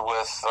one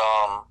with,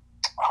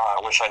 I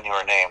wish I knew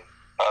her name,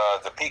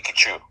 the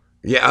Pikachu.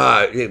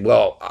 Yeah,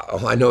 well,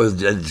 I know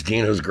it's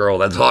Gina's girl.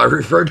 That's all I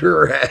refer to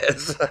her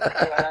as.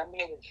 I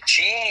mean,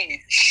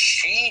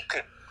 she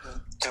could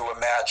do a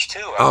match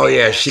too.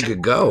 She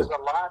could go.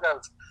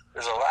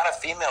 There's a lot of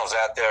females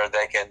out there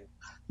that can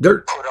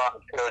put on a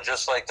show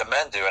just like the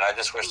men do, and I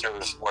just wish there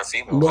was more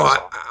females.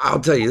 Well, I'll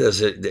tell you this: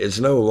 it's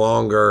no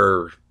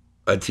longer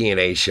a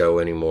TNA show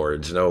anymore.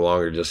 It's no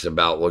longer just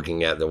about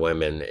looking at the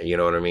women. You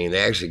know what I mean?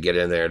 They actually get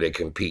in there, they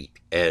compete,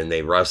 and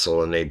they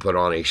wrestle, and they put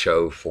on a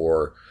show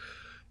for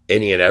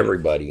any and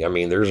everybody. I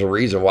mean, there's a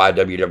reason why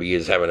WWE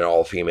is having an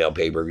all-female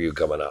pay-per-view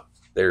coming up.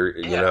 And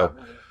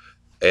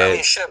I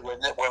mean, shit, when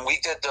we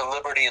did the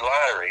Liberty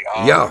Lottery,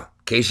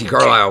 Casey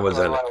Carlisle was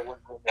in it.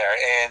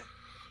 And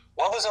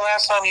when was the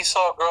last time you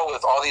saw a girl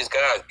with all these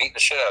guys beating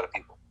the shit out of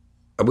people?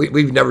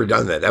 We've never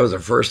done that. That was the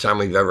first time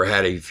we've ever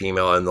had a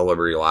female in the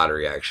Liberty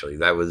Lottery, actually.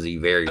 That was the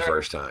very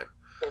first time.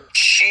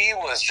 She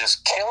was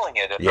just killing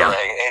it in the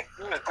ring. And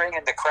she was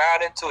bringing the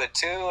crowd into it,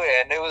 too.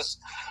 And it was...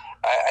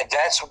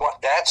 that's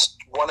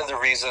one of the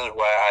reasons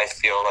why I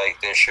feel like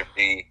there should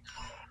be,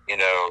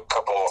 a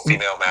couple of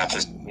female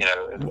matches,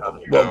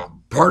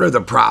 part of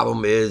the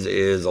problem is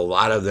a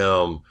lot of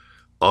them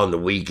on the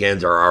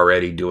weekends are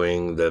already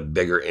doing the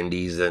bigger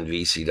indies than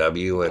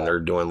VCW, and they're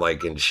doing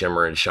like in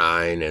Shimmer and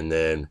Shine, and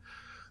then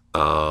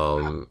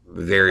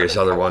various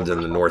other ones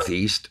in the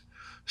Northeast.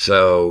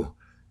 So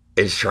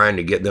it's trying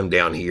to get them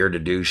down here to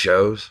do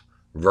shows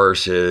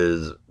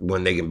versus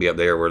when they can be up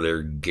there where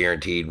they're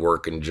guaranteed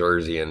work in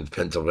Jersey and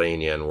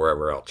Pennsylvania and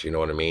wherever else. You know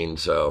what I mean?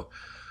 So,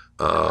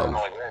 they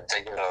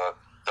go to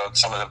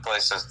some of the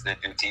places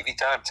that do TV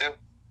time too.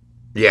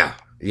 yeah,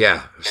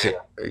 yeah.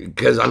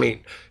 Because I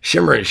mean,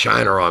 Shimmer and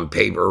Shine are on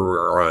paper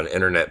or on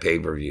internet pay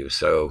per view.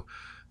 So,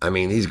 I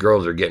mean, these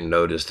girls are getting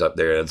noticed up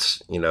there.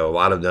 It's a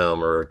lot of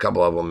them or a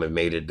couple of them have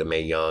made it to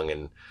Mae Young,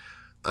 and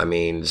I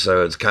mean,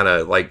 so it's kind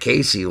of like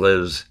Casey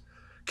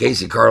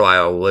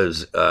Carlisle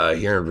lives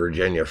here in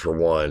Virginia for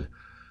one.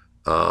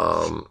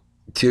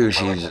 Two,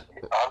 she's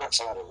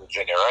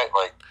Virginia, right?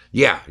 Like,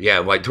 yeah,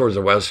 like towards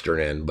the western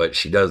end, but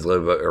she does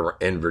live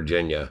in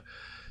Virginia,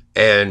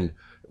 and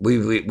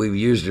we've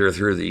used her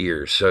through the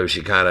years, so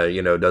she kind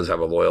of does have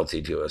a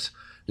loyalty to us.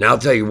 Now I'll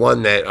tell you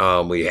one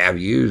that we have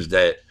used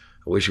that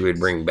I wish we would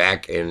bring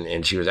back,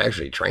 and she was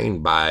actually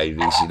trained by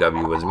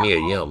VCW was Mia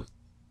Yim.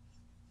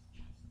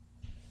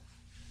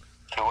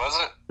 Who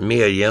was it?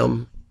 Mia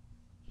Yim,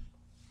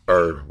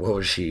 or what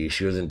was she?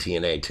 She was in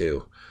TNA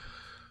too.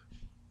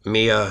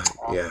 Mia,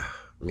 yeah,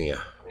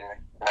 Mia.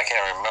 I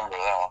can't remember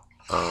that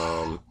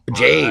one.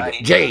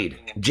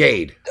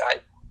 Jade.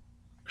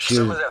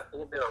 Some of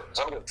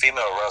the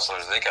female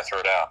wrestlers, they can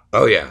throw down.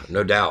 Oh yeah,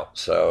 no doubt.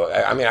 So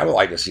I mean, I would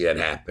like to see that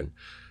happen.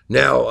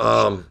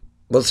 Now,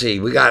 let's see.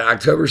 We got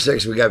October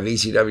 6th. We got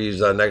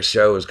VCW's next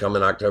show is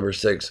coming October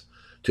 6th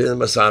to the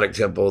Masonic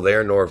Temple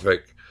there in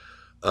Norfolk,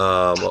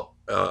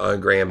 on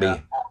Granby.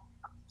 Yeah.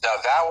 Now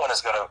that one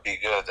is going to be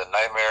good. The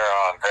Nightmare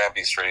on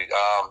Granby Street.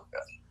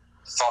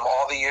 From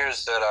all the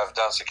years that I've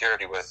done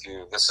security with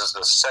you, this is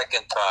the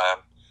second time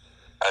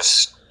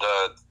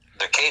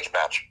the cage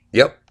match.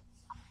 Yep.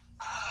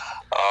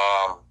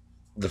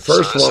 The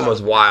first one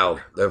was wild.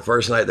 The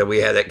first night that we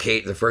had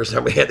the first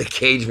time we had the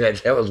cage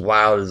match, that was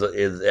wild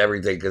is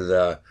everything because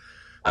I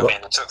mean,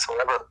 it took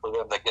forever for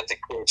them to get the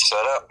cage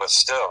set up, but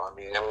still, I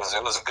mean, it was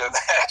a good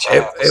match.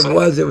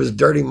 It was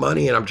Dirty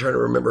Money, and I'm trying to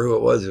remember who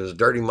it was. It was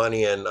Dirty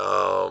Money and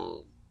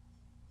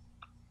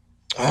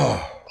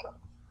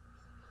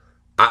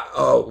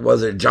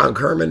was it John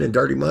Kerman and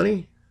Dirty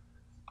Money?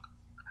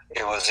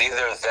 It was either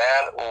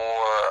that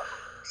or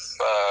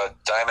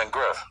Diamond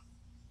Griff.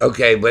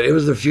 Okay, but it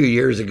was a few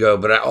years ago.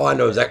 But all I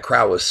know is that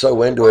crowd was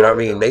so into it. I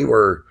mean, they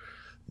were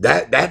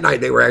that night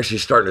they were actually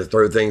starting to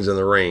throw things in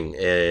the ring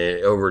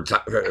and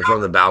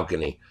from the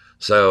balcony.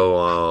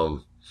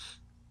 So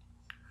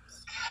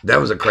that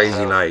was a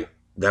crazy night.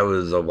 That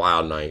was a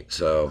wild night.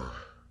 So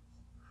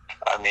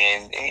I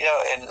mean,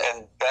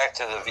 and back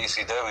to the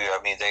VCW. I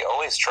mean, they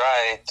always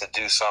try to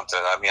do something.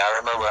 I mean, I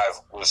remember I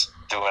was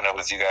doing it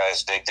with you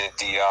guys. They did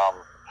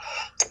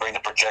to bring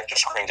the projector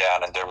screen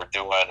down, and they were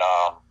doing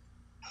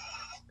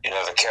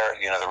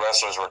the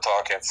wrestlers were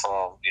talking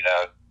from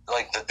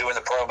like doing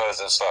the promos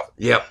and stuff.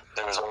 Yep.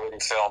 There was already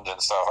filmed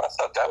and stuff. I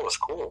thought that was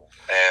cool,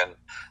 and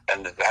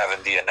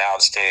having the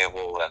announce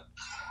table and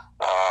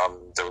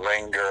the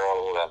ring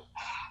girl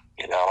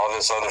and all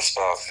this other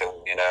stuff,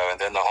 and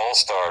then the All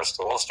Stars.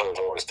 The All Stars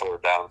always tore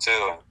it down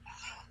too,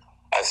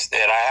 and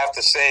I have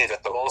to say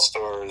that the All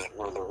Stars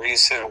were the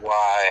reason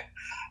why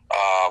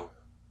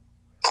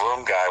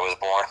Broom Guy was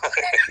born.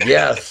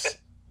 Yes.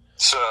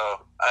 So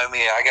I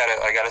mean, I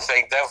gotta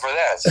thank them for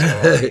that.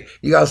 So.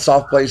 You got a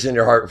soft place in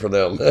your heart for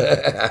them.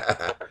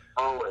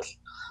 Always.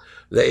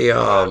 They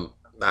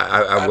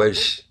I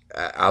wish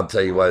I'll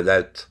tell you what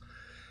that.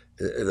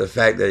 The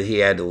fact that he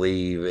had to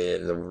leave,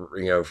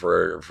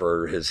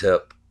 for his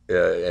hip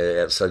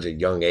at such a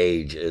young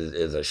age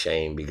is a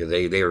shame because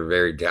they were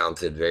very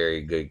talented,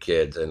 very good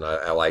kids, and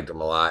I liked them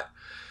a lot.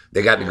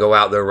 They got to go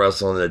out there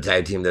wrestling the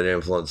tag team that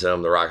influenced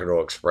them, the Rock and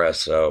Roll Express.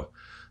 So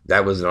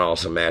that was an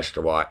awesome match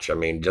to watch. I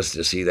mean, just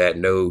to see that,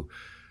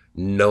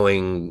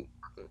 knowing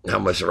how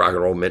much the Rock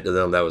and Roll meant to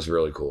them, that was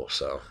really cool.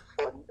 So,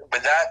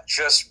 but not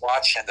just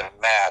watching the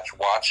match,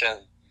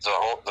 watching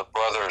the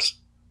brothers.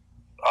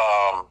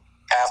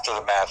 After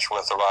the match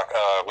with the Rock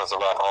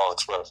and Roll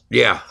Express.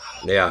 Yeah.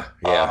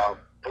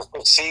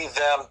 See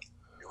them,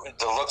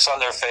 the looks on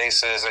their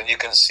faces, and you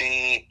can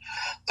see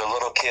the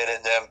little kid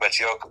in them, but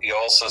you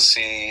also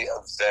see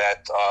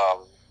that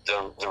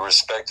the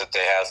respect that they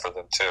had for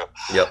them too.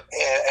 Yep.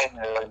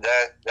 And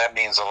that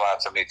means a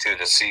lot to me too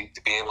to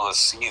be able to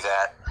see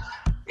that.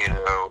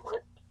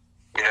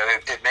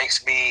 It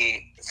makes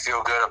me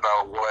feel good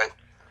about what.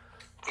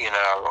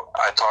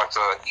 I talk to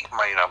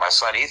my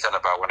son Ethan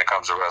about when it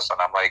comes to wrestling.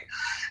 I'm like,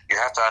 you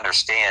have to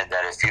understand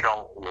that if you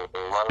don't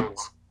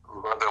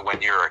love it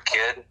when you're a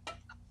kid,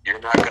 you're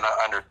not going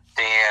to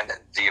understand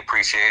the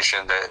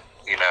appreciation that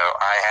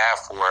I have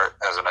for it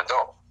as an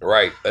adult.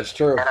 Right, that's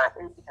true. And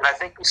I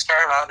think we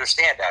starting to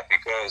understand that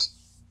because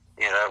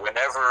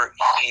whenever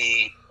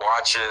he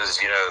watches,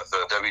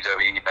 the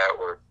WWE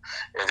Network,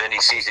 and then he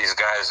sees these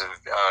guys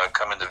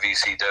coming to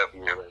VCW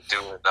and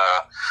doing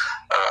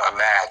a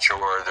match,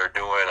 or they're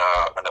doing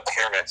an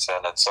appearance,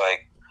 and it's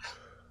like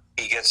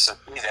he gets to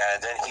see that,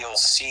 and then he'll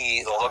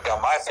see the look on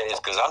my face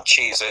because I'm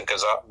cheesing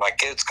because my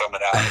kid's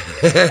coming out.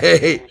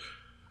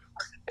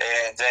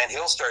 And then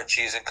he'll start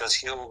cheesing because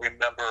he'll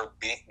remember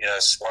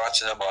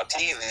watching them on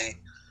TV.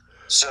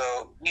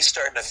 So he's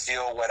starting to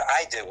feel what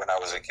I did when I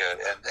was a kid,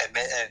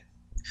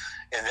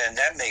 and then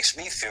that makes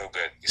me feel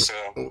good. So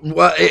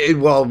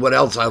well, what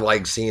else I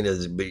like seeing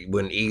is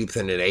when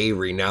Ethan and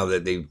Avery, now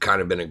that they've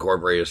kind of been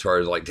incorporated as far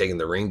as like taking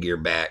the ring gear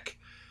back,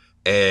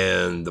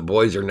 and the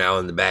boys are now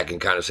in the back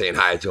and kind of saying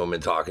hi to them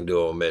and talking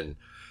to them and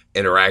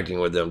interacting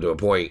with them to a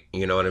point.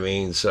 You know what I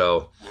mean?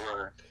 So,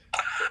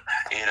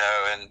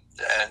 and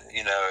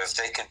if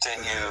they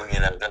continue,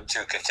 them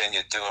two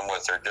continue doing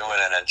what they're doing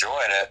and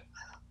enjoying it,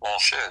 well,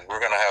 shit, we're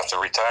going to have to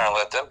retire and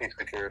let them be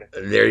security.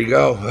 There you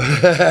go.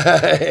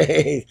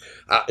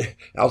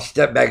 I'll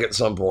step back at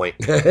some point.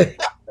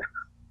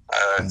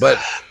 But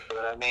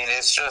I mean,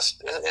 it's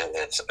just,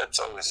 it's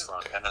always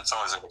fun, and it's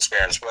always an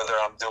experience, whether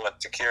I'm doing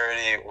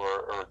security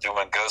or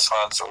doing ghost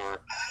hunts or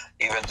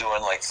even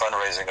doing like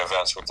fundraising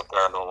events with the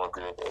paranormal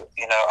group.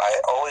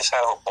 I always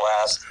have a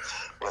blast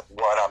with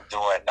what I'm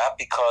doing, not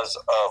because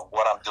of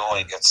what I'm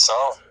doing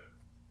itself,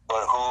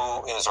 but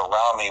who is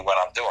around me when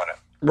I'm doing it.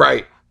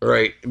 Right.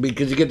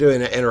 Because you get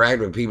to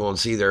interact with people and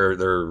see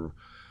their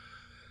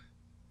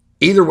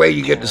either way,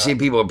 you get to see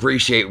people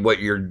appreciate what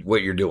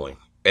you're doing.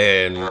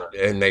 And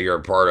that you're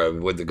a part of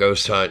with the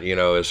ghost hunt,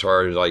 as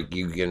far as like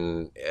you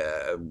can,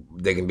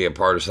 they can be a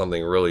part of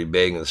something really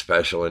big and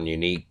special and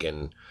unique,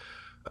 and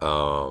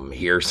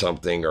hear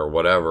something or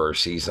whatever, or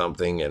see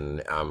something,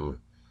 and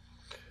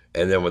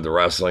then with the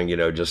wrestling,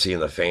 just seeing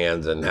the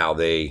fans and how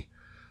they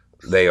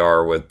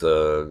are with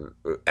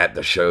at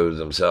the shows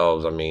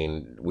themselves. I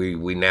mean, we're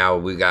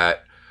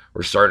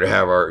starting to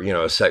have our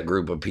a set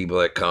group of people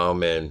that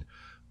come, and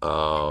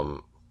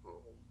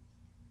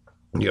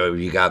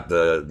you got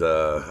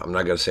the I'm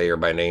not gonna say her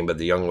by name, but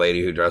the young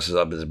lady who dresses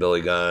up as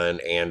Billy Gunn,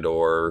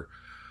 and/or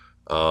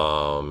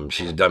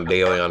she's done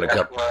Bailey on a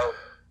couple.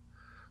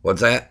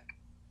 What's that?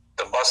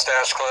 The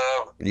Mustache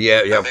Club.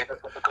 Yeah.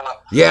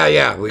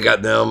 We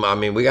got them. I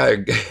mean,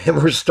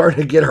 we're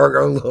starting to get our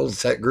own little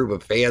set group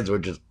of fans,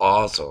 which is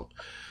awesome.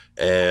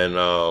 And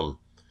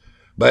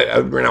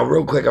but now,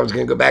 real quick, I was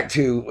gonna go back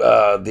to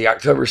the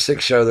October 6th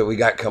show that we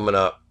got coming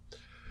up.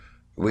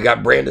 We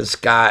got Brandon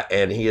Scott,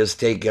 and he is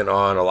taking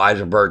on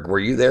Elijah Burke. Were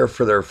you there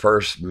for their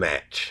first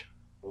match?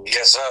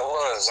 Yes, I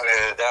was.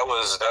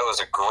 That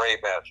was a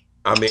great match.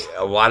 I mean,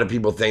 a lot of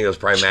people think it was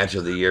probably match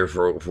of the year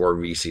for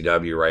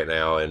VCW right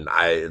now, and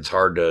it's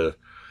hard to.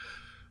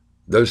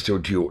 Those two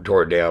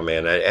tore it down,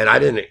 man. And I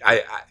didn't.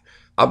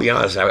 I'll be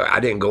honest. I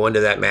didn't go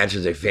into that match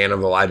as a fan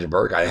of Elijah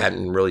Burke. I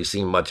hadn't really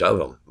seen much of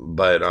him,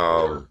 but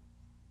I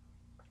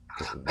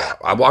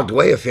walked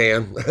away a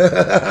fan.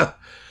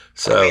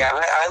 So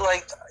I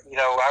liked.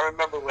 I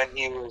remember when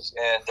he was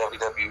in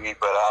WWE,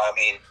 but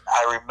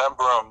I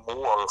remember him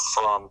more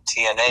from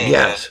TNA.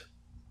 Yes.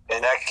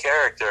 And that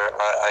character,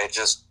 I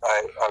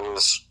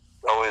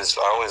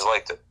always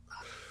liked it.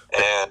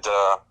 And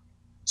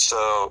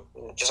so,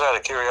 just out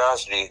of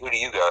curiosity, who do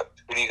you got?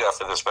 Who do you got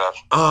for this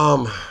match?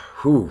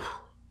 Who?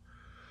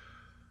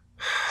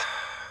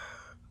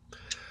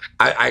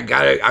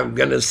 I'm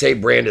gonna say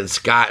Brandon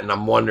Scott, and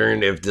I'm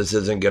wondering if this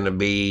isn't gonna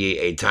be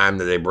a time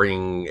that they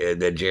bring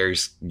that Jerry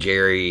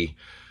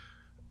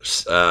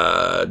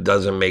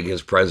doesn't make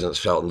his presence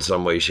felt in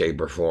some way,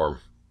 shape, or form.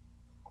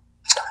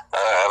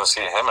 I haven't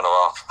seen him in a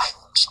while.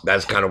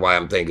 That's kind of why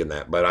I'm thinking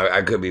that, but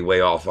I could be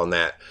way off on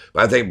that.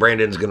 But I think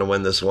Brandon's going to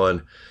win this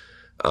one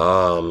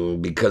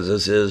because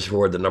this is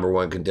for the number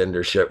one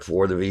contendership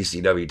for the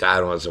VCW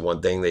title. It's the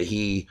one thing that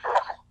he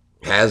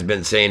has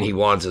been saying he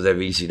wants is a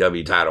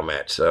VCW title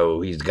match. So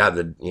he's got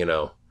the,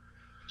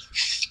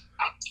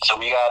 So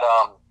we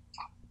got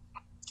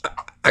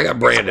I got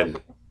Brandon.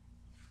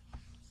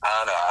 I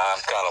don't know. I'm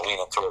kind of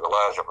leaning toward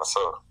Elijah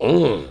myself.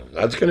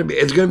 It's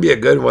gonna be a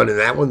good one, and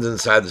that one's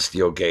inside the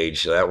steel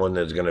cage, so that one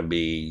is gonna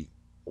be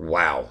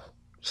wow.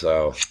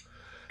 So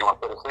you want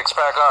to put a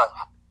 6-pack on?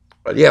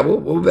 But yeah,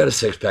 we'll bet a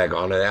 6-pack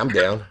on it. I'm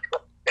down.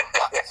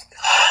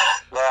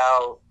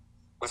 Now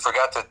we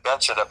forgot to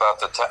mention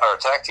about our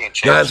tag team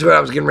champions. No, that's what I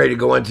was getting ready to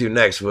go into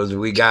next. Was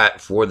we got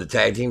for the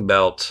tag team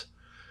belts.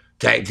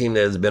 Tag team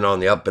that has been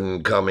on the up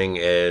and coming,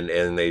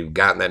 and they've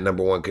gotten that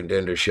number one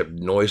contendership,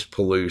 Noise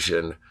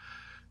Pollution,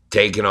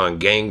 taking on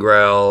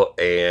Gangrel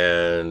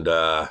and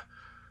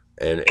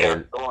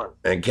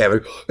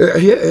Kevin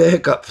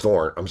Hiccup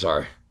Thorne. I'm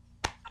sorry,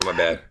 my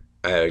bad.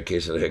 I had a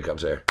case of the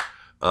hiccups there.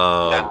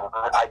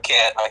 I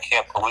can't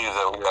believe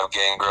that we have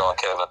Gangrel and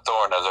Kevin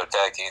Thorne as our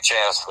tag team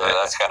champs. But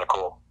that's kind of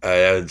cool.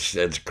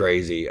 That's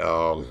crazy.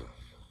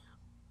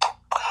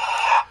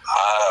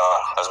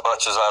 As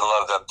much as I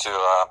love them too,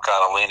 I'm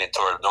kind of leaning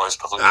toward Noise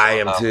Pollution. I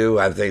am too.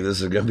 I think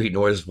this is going to be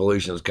Noise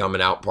Pollution's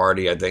coming out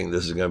party. I think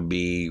this is going to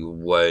be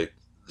what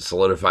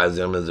solidifies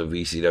them as a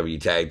VCW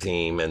tag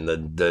team and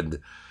the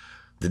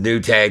new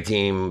tag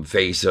team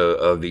face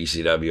of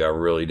VCW. I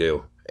really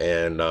do.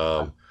 And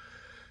I'll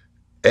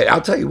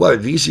tell you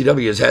what,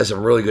 VCW has had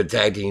some really good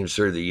tag teams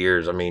through the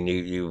years. I mean,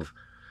 you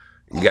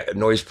got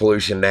Noise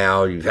Pollution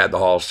now. You've had the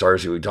Hall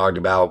Stars who we talked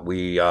about.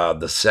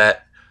 The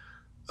Set.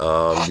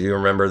 Do you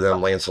remember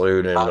them, Lance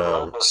Lude and?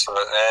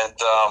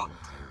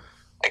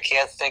 I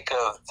can't think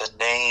of the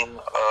name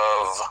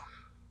of.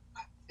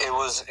 It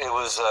was.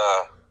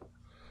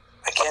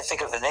 I can't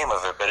think of the name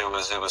of it, but it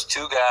was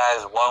two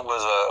guys. One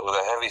was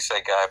a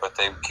heavyset guy, but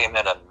they came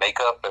in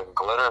makeup and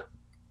glitter.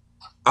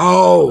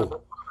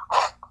 Oh,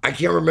 I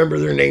can't remember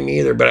their name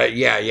either, but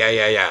yeah.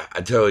 I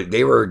totally.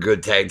 They were a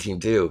good tag team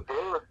too. They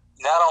were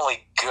not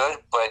only good,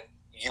 but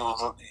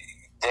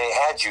they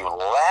had you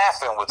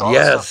laughing with all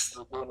the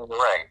stuff you were doing in the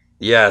ring.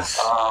 Yes.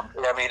 I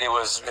mean, it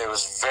was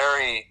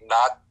very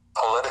not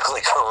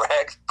politically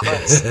correct,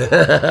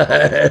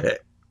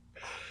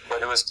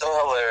 but it was still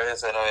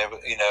hilarious, and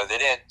they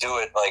didn't do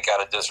it like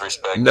out of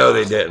disrespect. No,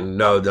 they didn't.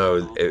 No.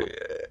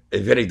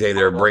 If anything,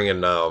 they're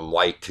bringing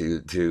light to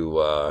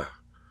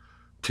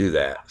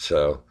that.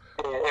 So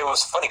it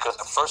was funny because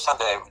the first time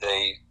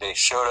they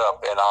showed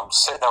up, and I'm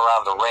sitting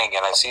around the ring,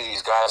 and I see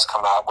these guys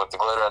come out with the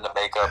glitter and the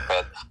makeup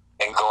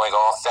and going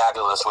all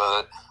fabulous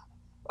with it.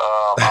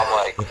 I'm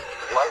like,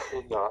 what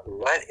in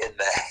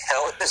the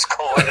hell is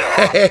going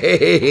on?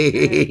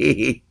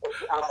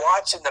 I'm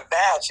watching the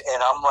match,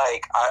 and I'm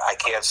like, I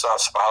can't stop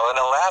smiling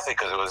and laughing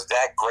because it was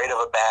that great of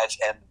a match,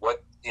 and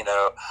what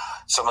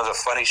some of the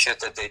funny shit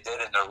that they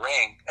did in the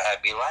ring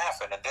had me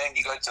laughing. And then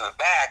you go to the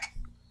back,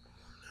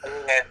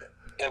 and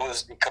it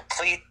was the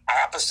complete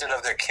opposite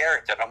of their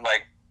character. And I'm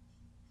like,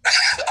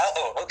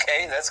 oh,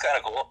 okay, that's kind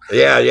of cool.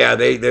 Yeah,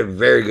 they're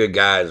very good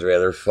guys, man.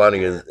 They're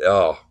funny as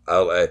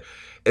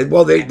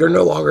well, they're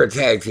no longer a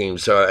tag team,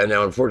 so and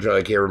now unfortunately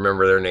I can't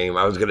remember their name.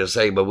 I was gonna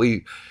say, but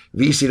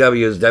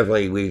VCW is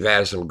definitely, we've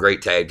had some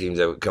great tag teams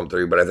that would come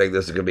through, but I think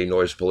this is gonna be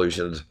Noise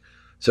Pollution's,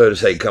 so to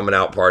say, coming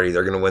out party.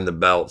 They're gonna win the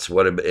belts.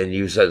 And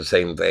you said the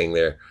same thing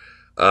there.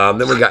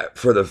 Then we got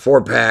for the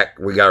 4-pack,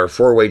 we got our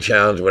 4-way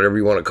challenge, whatever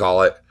you want to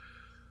call it.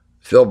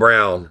 Phil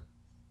Brown,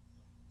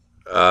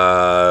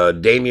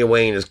 Damian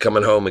Wayne is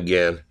coming home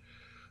again.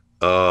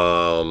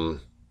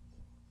 Urban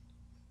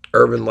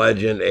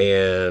Legend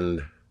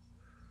and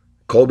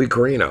Colby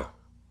Corino.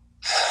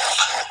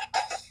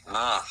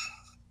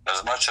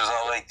 As much as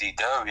I like DW,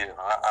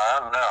 I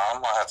don't know.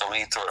 I'm going to have to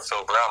lean toward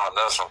Phil Brown on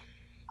this one.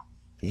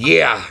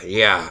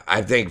 Yeah.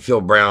 I think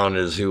Phil Brown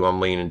is who I'm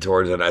leaning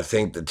towards, and I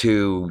think the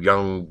two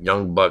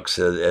young bucks,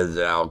 as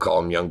I'll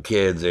call them, young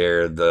kids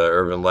there, the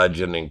Urban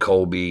Legend and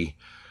Colby,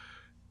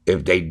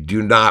 if they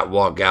do not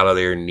walk out of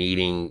there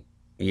needing,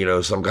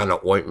 some kind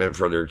of ointment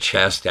for their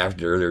chest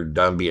after they're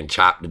done being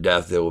chopped to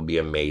death, it will be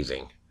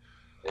amazing.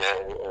 Yeah,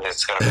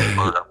 it's going to be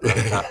murder.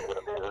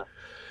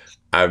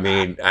 I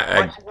mean,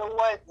 but you know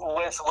what?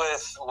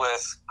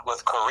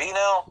 With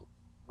Corino,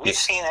 we've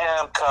seen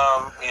him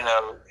come.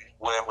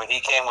 When he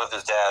came with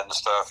his dad and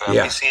stuff, and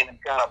we've seen him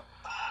kind of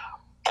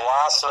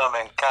blossom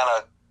and kind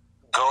of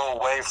go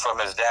away from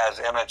his dad's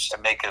image to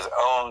make his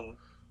own.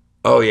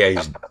 Oh yeah,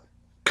 he's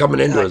coming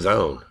into his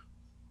own.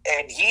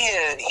 And he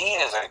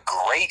is a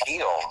great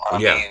heel. I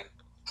mean,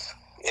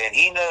 and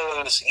he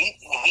knows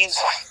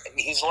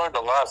he's learned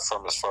a lot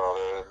from his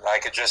father. I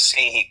could just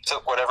see he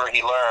took whatever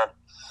he learned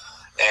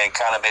and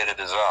kind of made it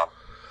his own.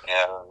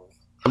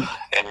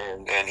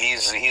 And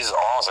he's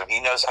awesome. He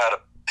knows how to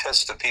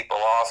piss the people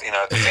off,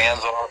 the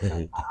fans off.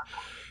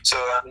 So,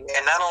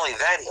 and not only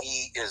that,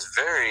 he is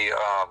very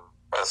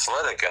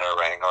athletic in a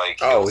ring. Like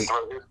he'll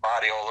throw his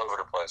body all over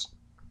the place.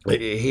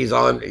 He's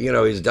on,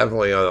 he's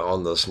definitely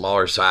on the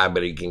smaller side,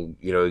 but he can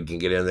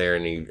get in there,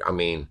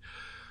 and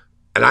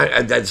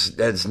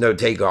that's no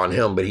take on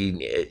him, but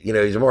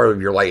he's more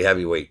of your light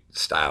heavyweight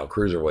style,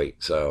 cruiserweight.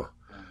 So,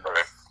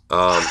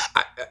 are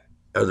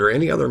there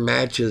any other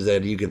matches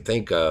that you can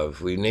think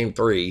of? We named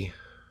 3.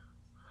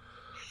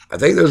 I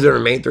think those are the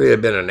main 3 that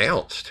have been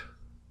announced.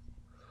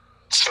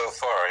 So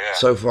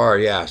far,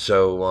 yeah.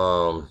 So,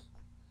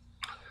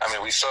 I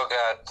mean, we still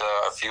got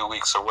a few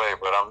weeks away,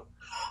 but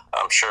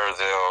I'm sure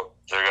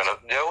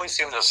they always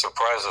seem to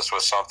surprise us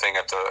with something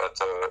at the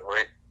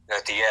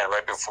end,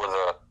 right before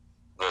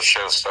the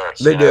show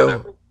starts. They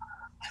do.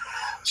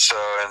 So,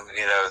 and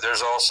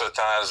there's also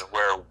times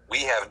where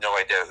we have no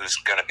idea who's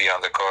going to be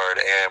on the card,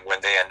 and when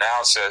they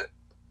announce it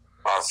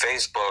on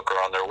Facebook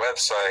or on their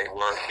website,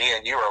 where me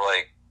and you are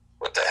like,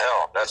 "What the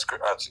hell?" That's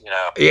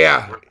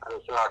yeah. We're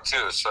shocked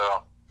too.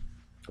 So.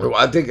 Well,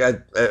 I think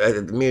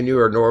me and you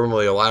are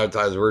normally, a lot of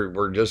times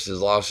we're just as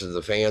lost as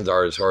the fans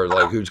are as far as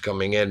like who's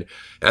coming in.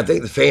 And I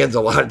think the fans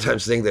a lot of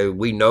times think that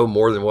we know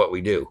more than what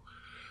we do.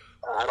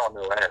 I don't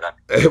know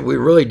anything. We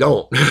really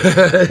don't.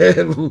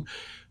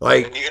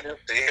 Like you can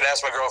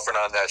ask my girlfriend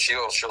on that.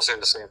 She'll say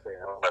the same thing.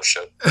 I don't know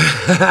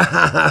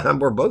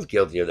shit. We're both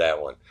guilty of that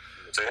one.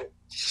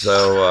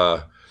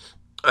 So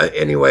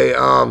anyway,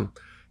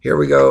 here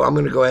we go. I'm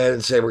going to go ahead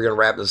and say we're going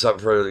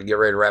to get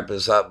ready to wrap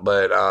this up.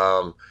 But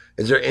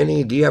Is there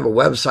any? Do you have a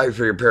website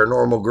for your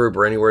paranormal group,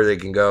 or anywhere they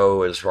can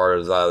go as far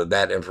as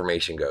that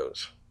information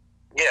goes?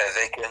 Yeah,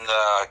 they can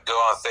go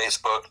on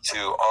Facebook to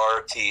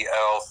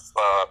RTL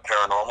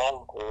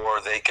Paranormal,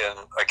 or they can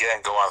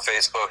again go on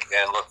Facebook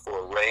and look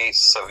for Ray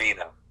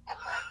Savina.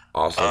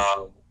 Awesome.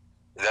 Um,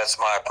 that's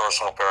my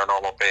personal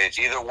paranormal page.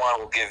 Either one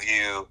will give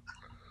you.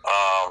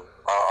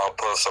 I'll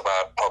post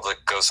about public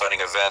ghost hunting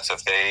events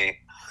if they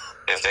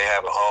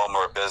have a home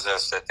or a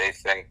business that they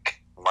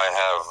think might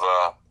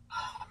have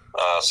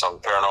some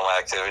paranormal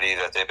activity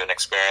that they've been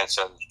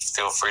experiencing.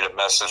 Feel free to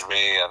message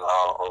me, and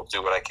I'll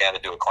do what I can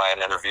to do a client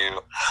interview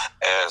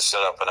and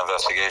set up an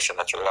investigation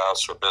at your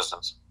house or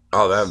business.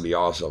 Oh, that would be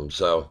awesome.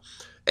 So,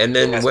 and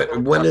then Yes,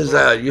 when is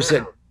you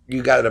said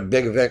you got a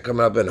big event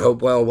coming up in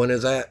Hopewell. When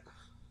is that?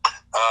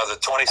 the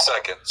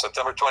 22nd,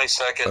 September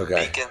 22nd,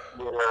 Okay. Beacon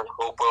Theater,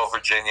 Hopewell,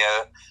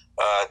 Virginia.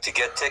 To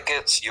get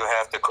tickets, you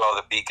have to call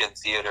the Beacon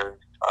Theater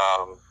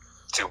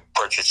to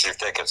purchase your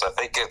tickets. I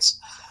think it's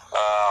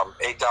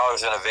 $8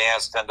 in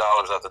advance,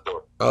 $10 at the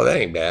door. Oh, that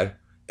ain't bad.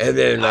 And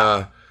then,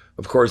 No,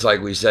 of course,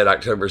 like we said,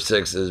 October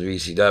 6th is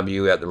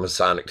VCW at the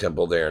Masonic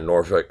Temple there in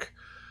Norfolk.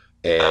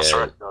 that's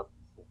right. And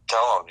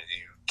Tell them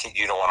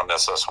you don't want to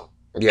miss this one.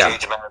 yeah,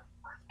 Cage Man,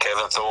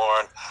 Kevin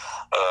Thorne,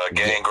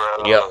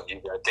 Gangrel. yep,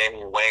 You got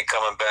Damian Wayne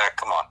coming back.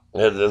 Come on.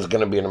 it's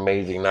going to be an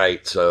amazing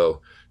night.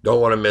 So don't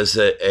want to miss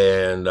it.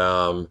 And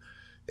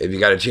if you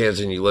got a chance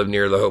and you live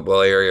near the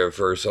Hopewell area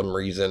for some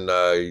reason,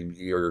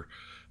 you're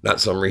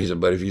not some reason,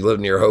 but if you live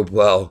near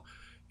Hopewell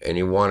and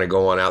you want to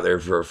go on out there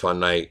for a fun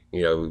night,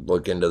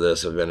 look into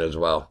this event as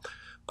well.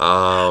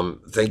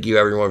 Thank you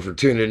everyone for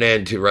tuning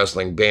in to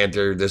Wrestling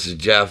Banter. This is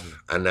Jeff,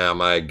 and now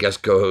my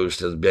guest co-host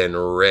has been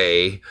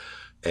Ray,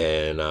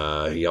 and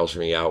he helps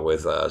me out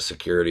with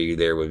security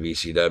there with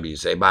VCW.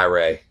 Say bye,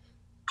 Ray.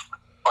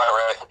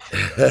 Bye,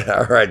 Ray.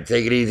 All right,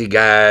 take it easy,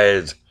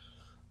 guys.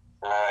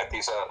 All right,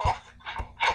 peace out.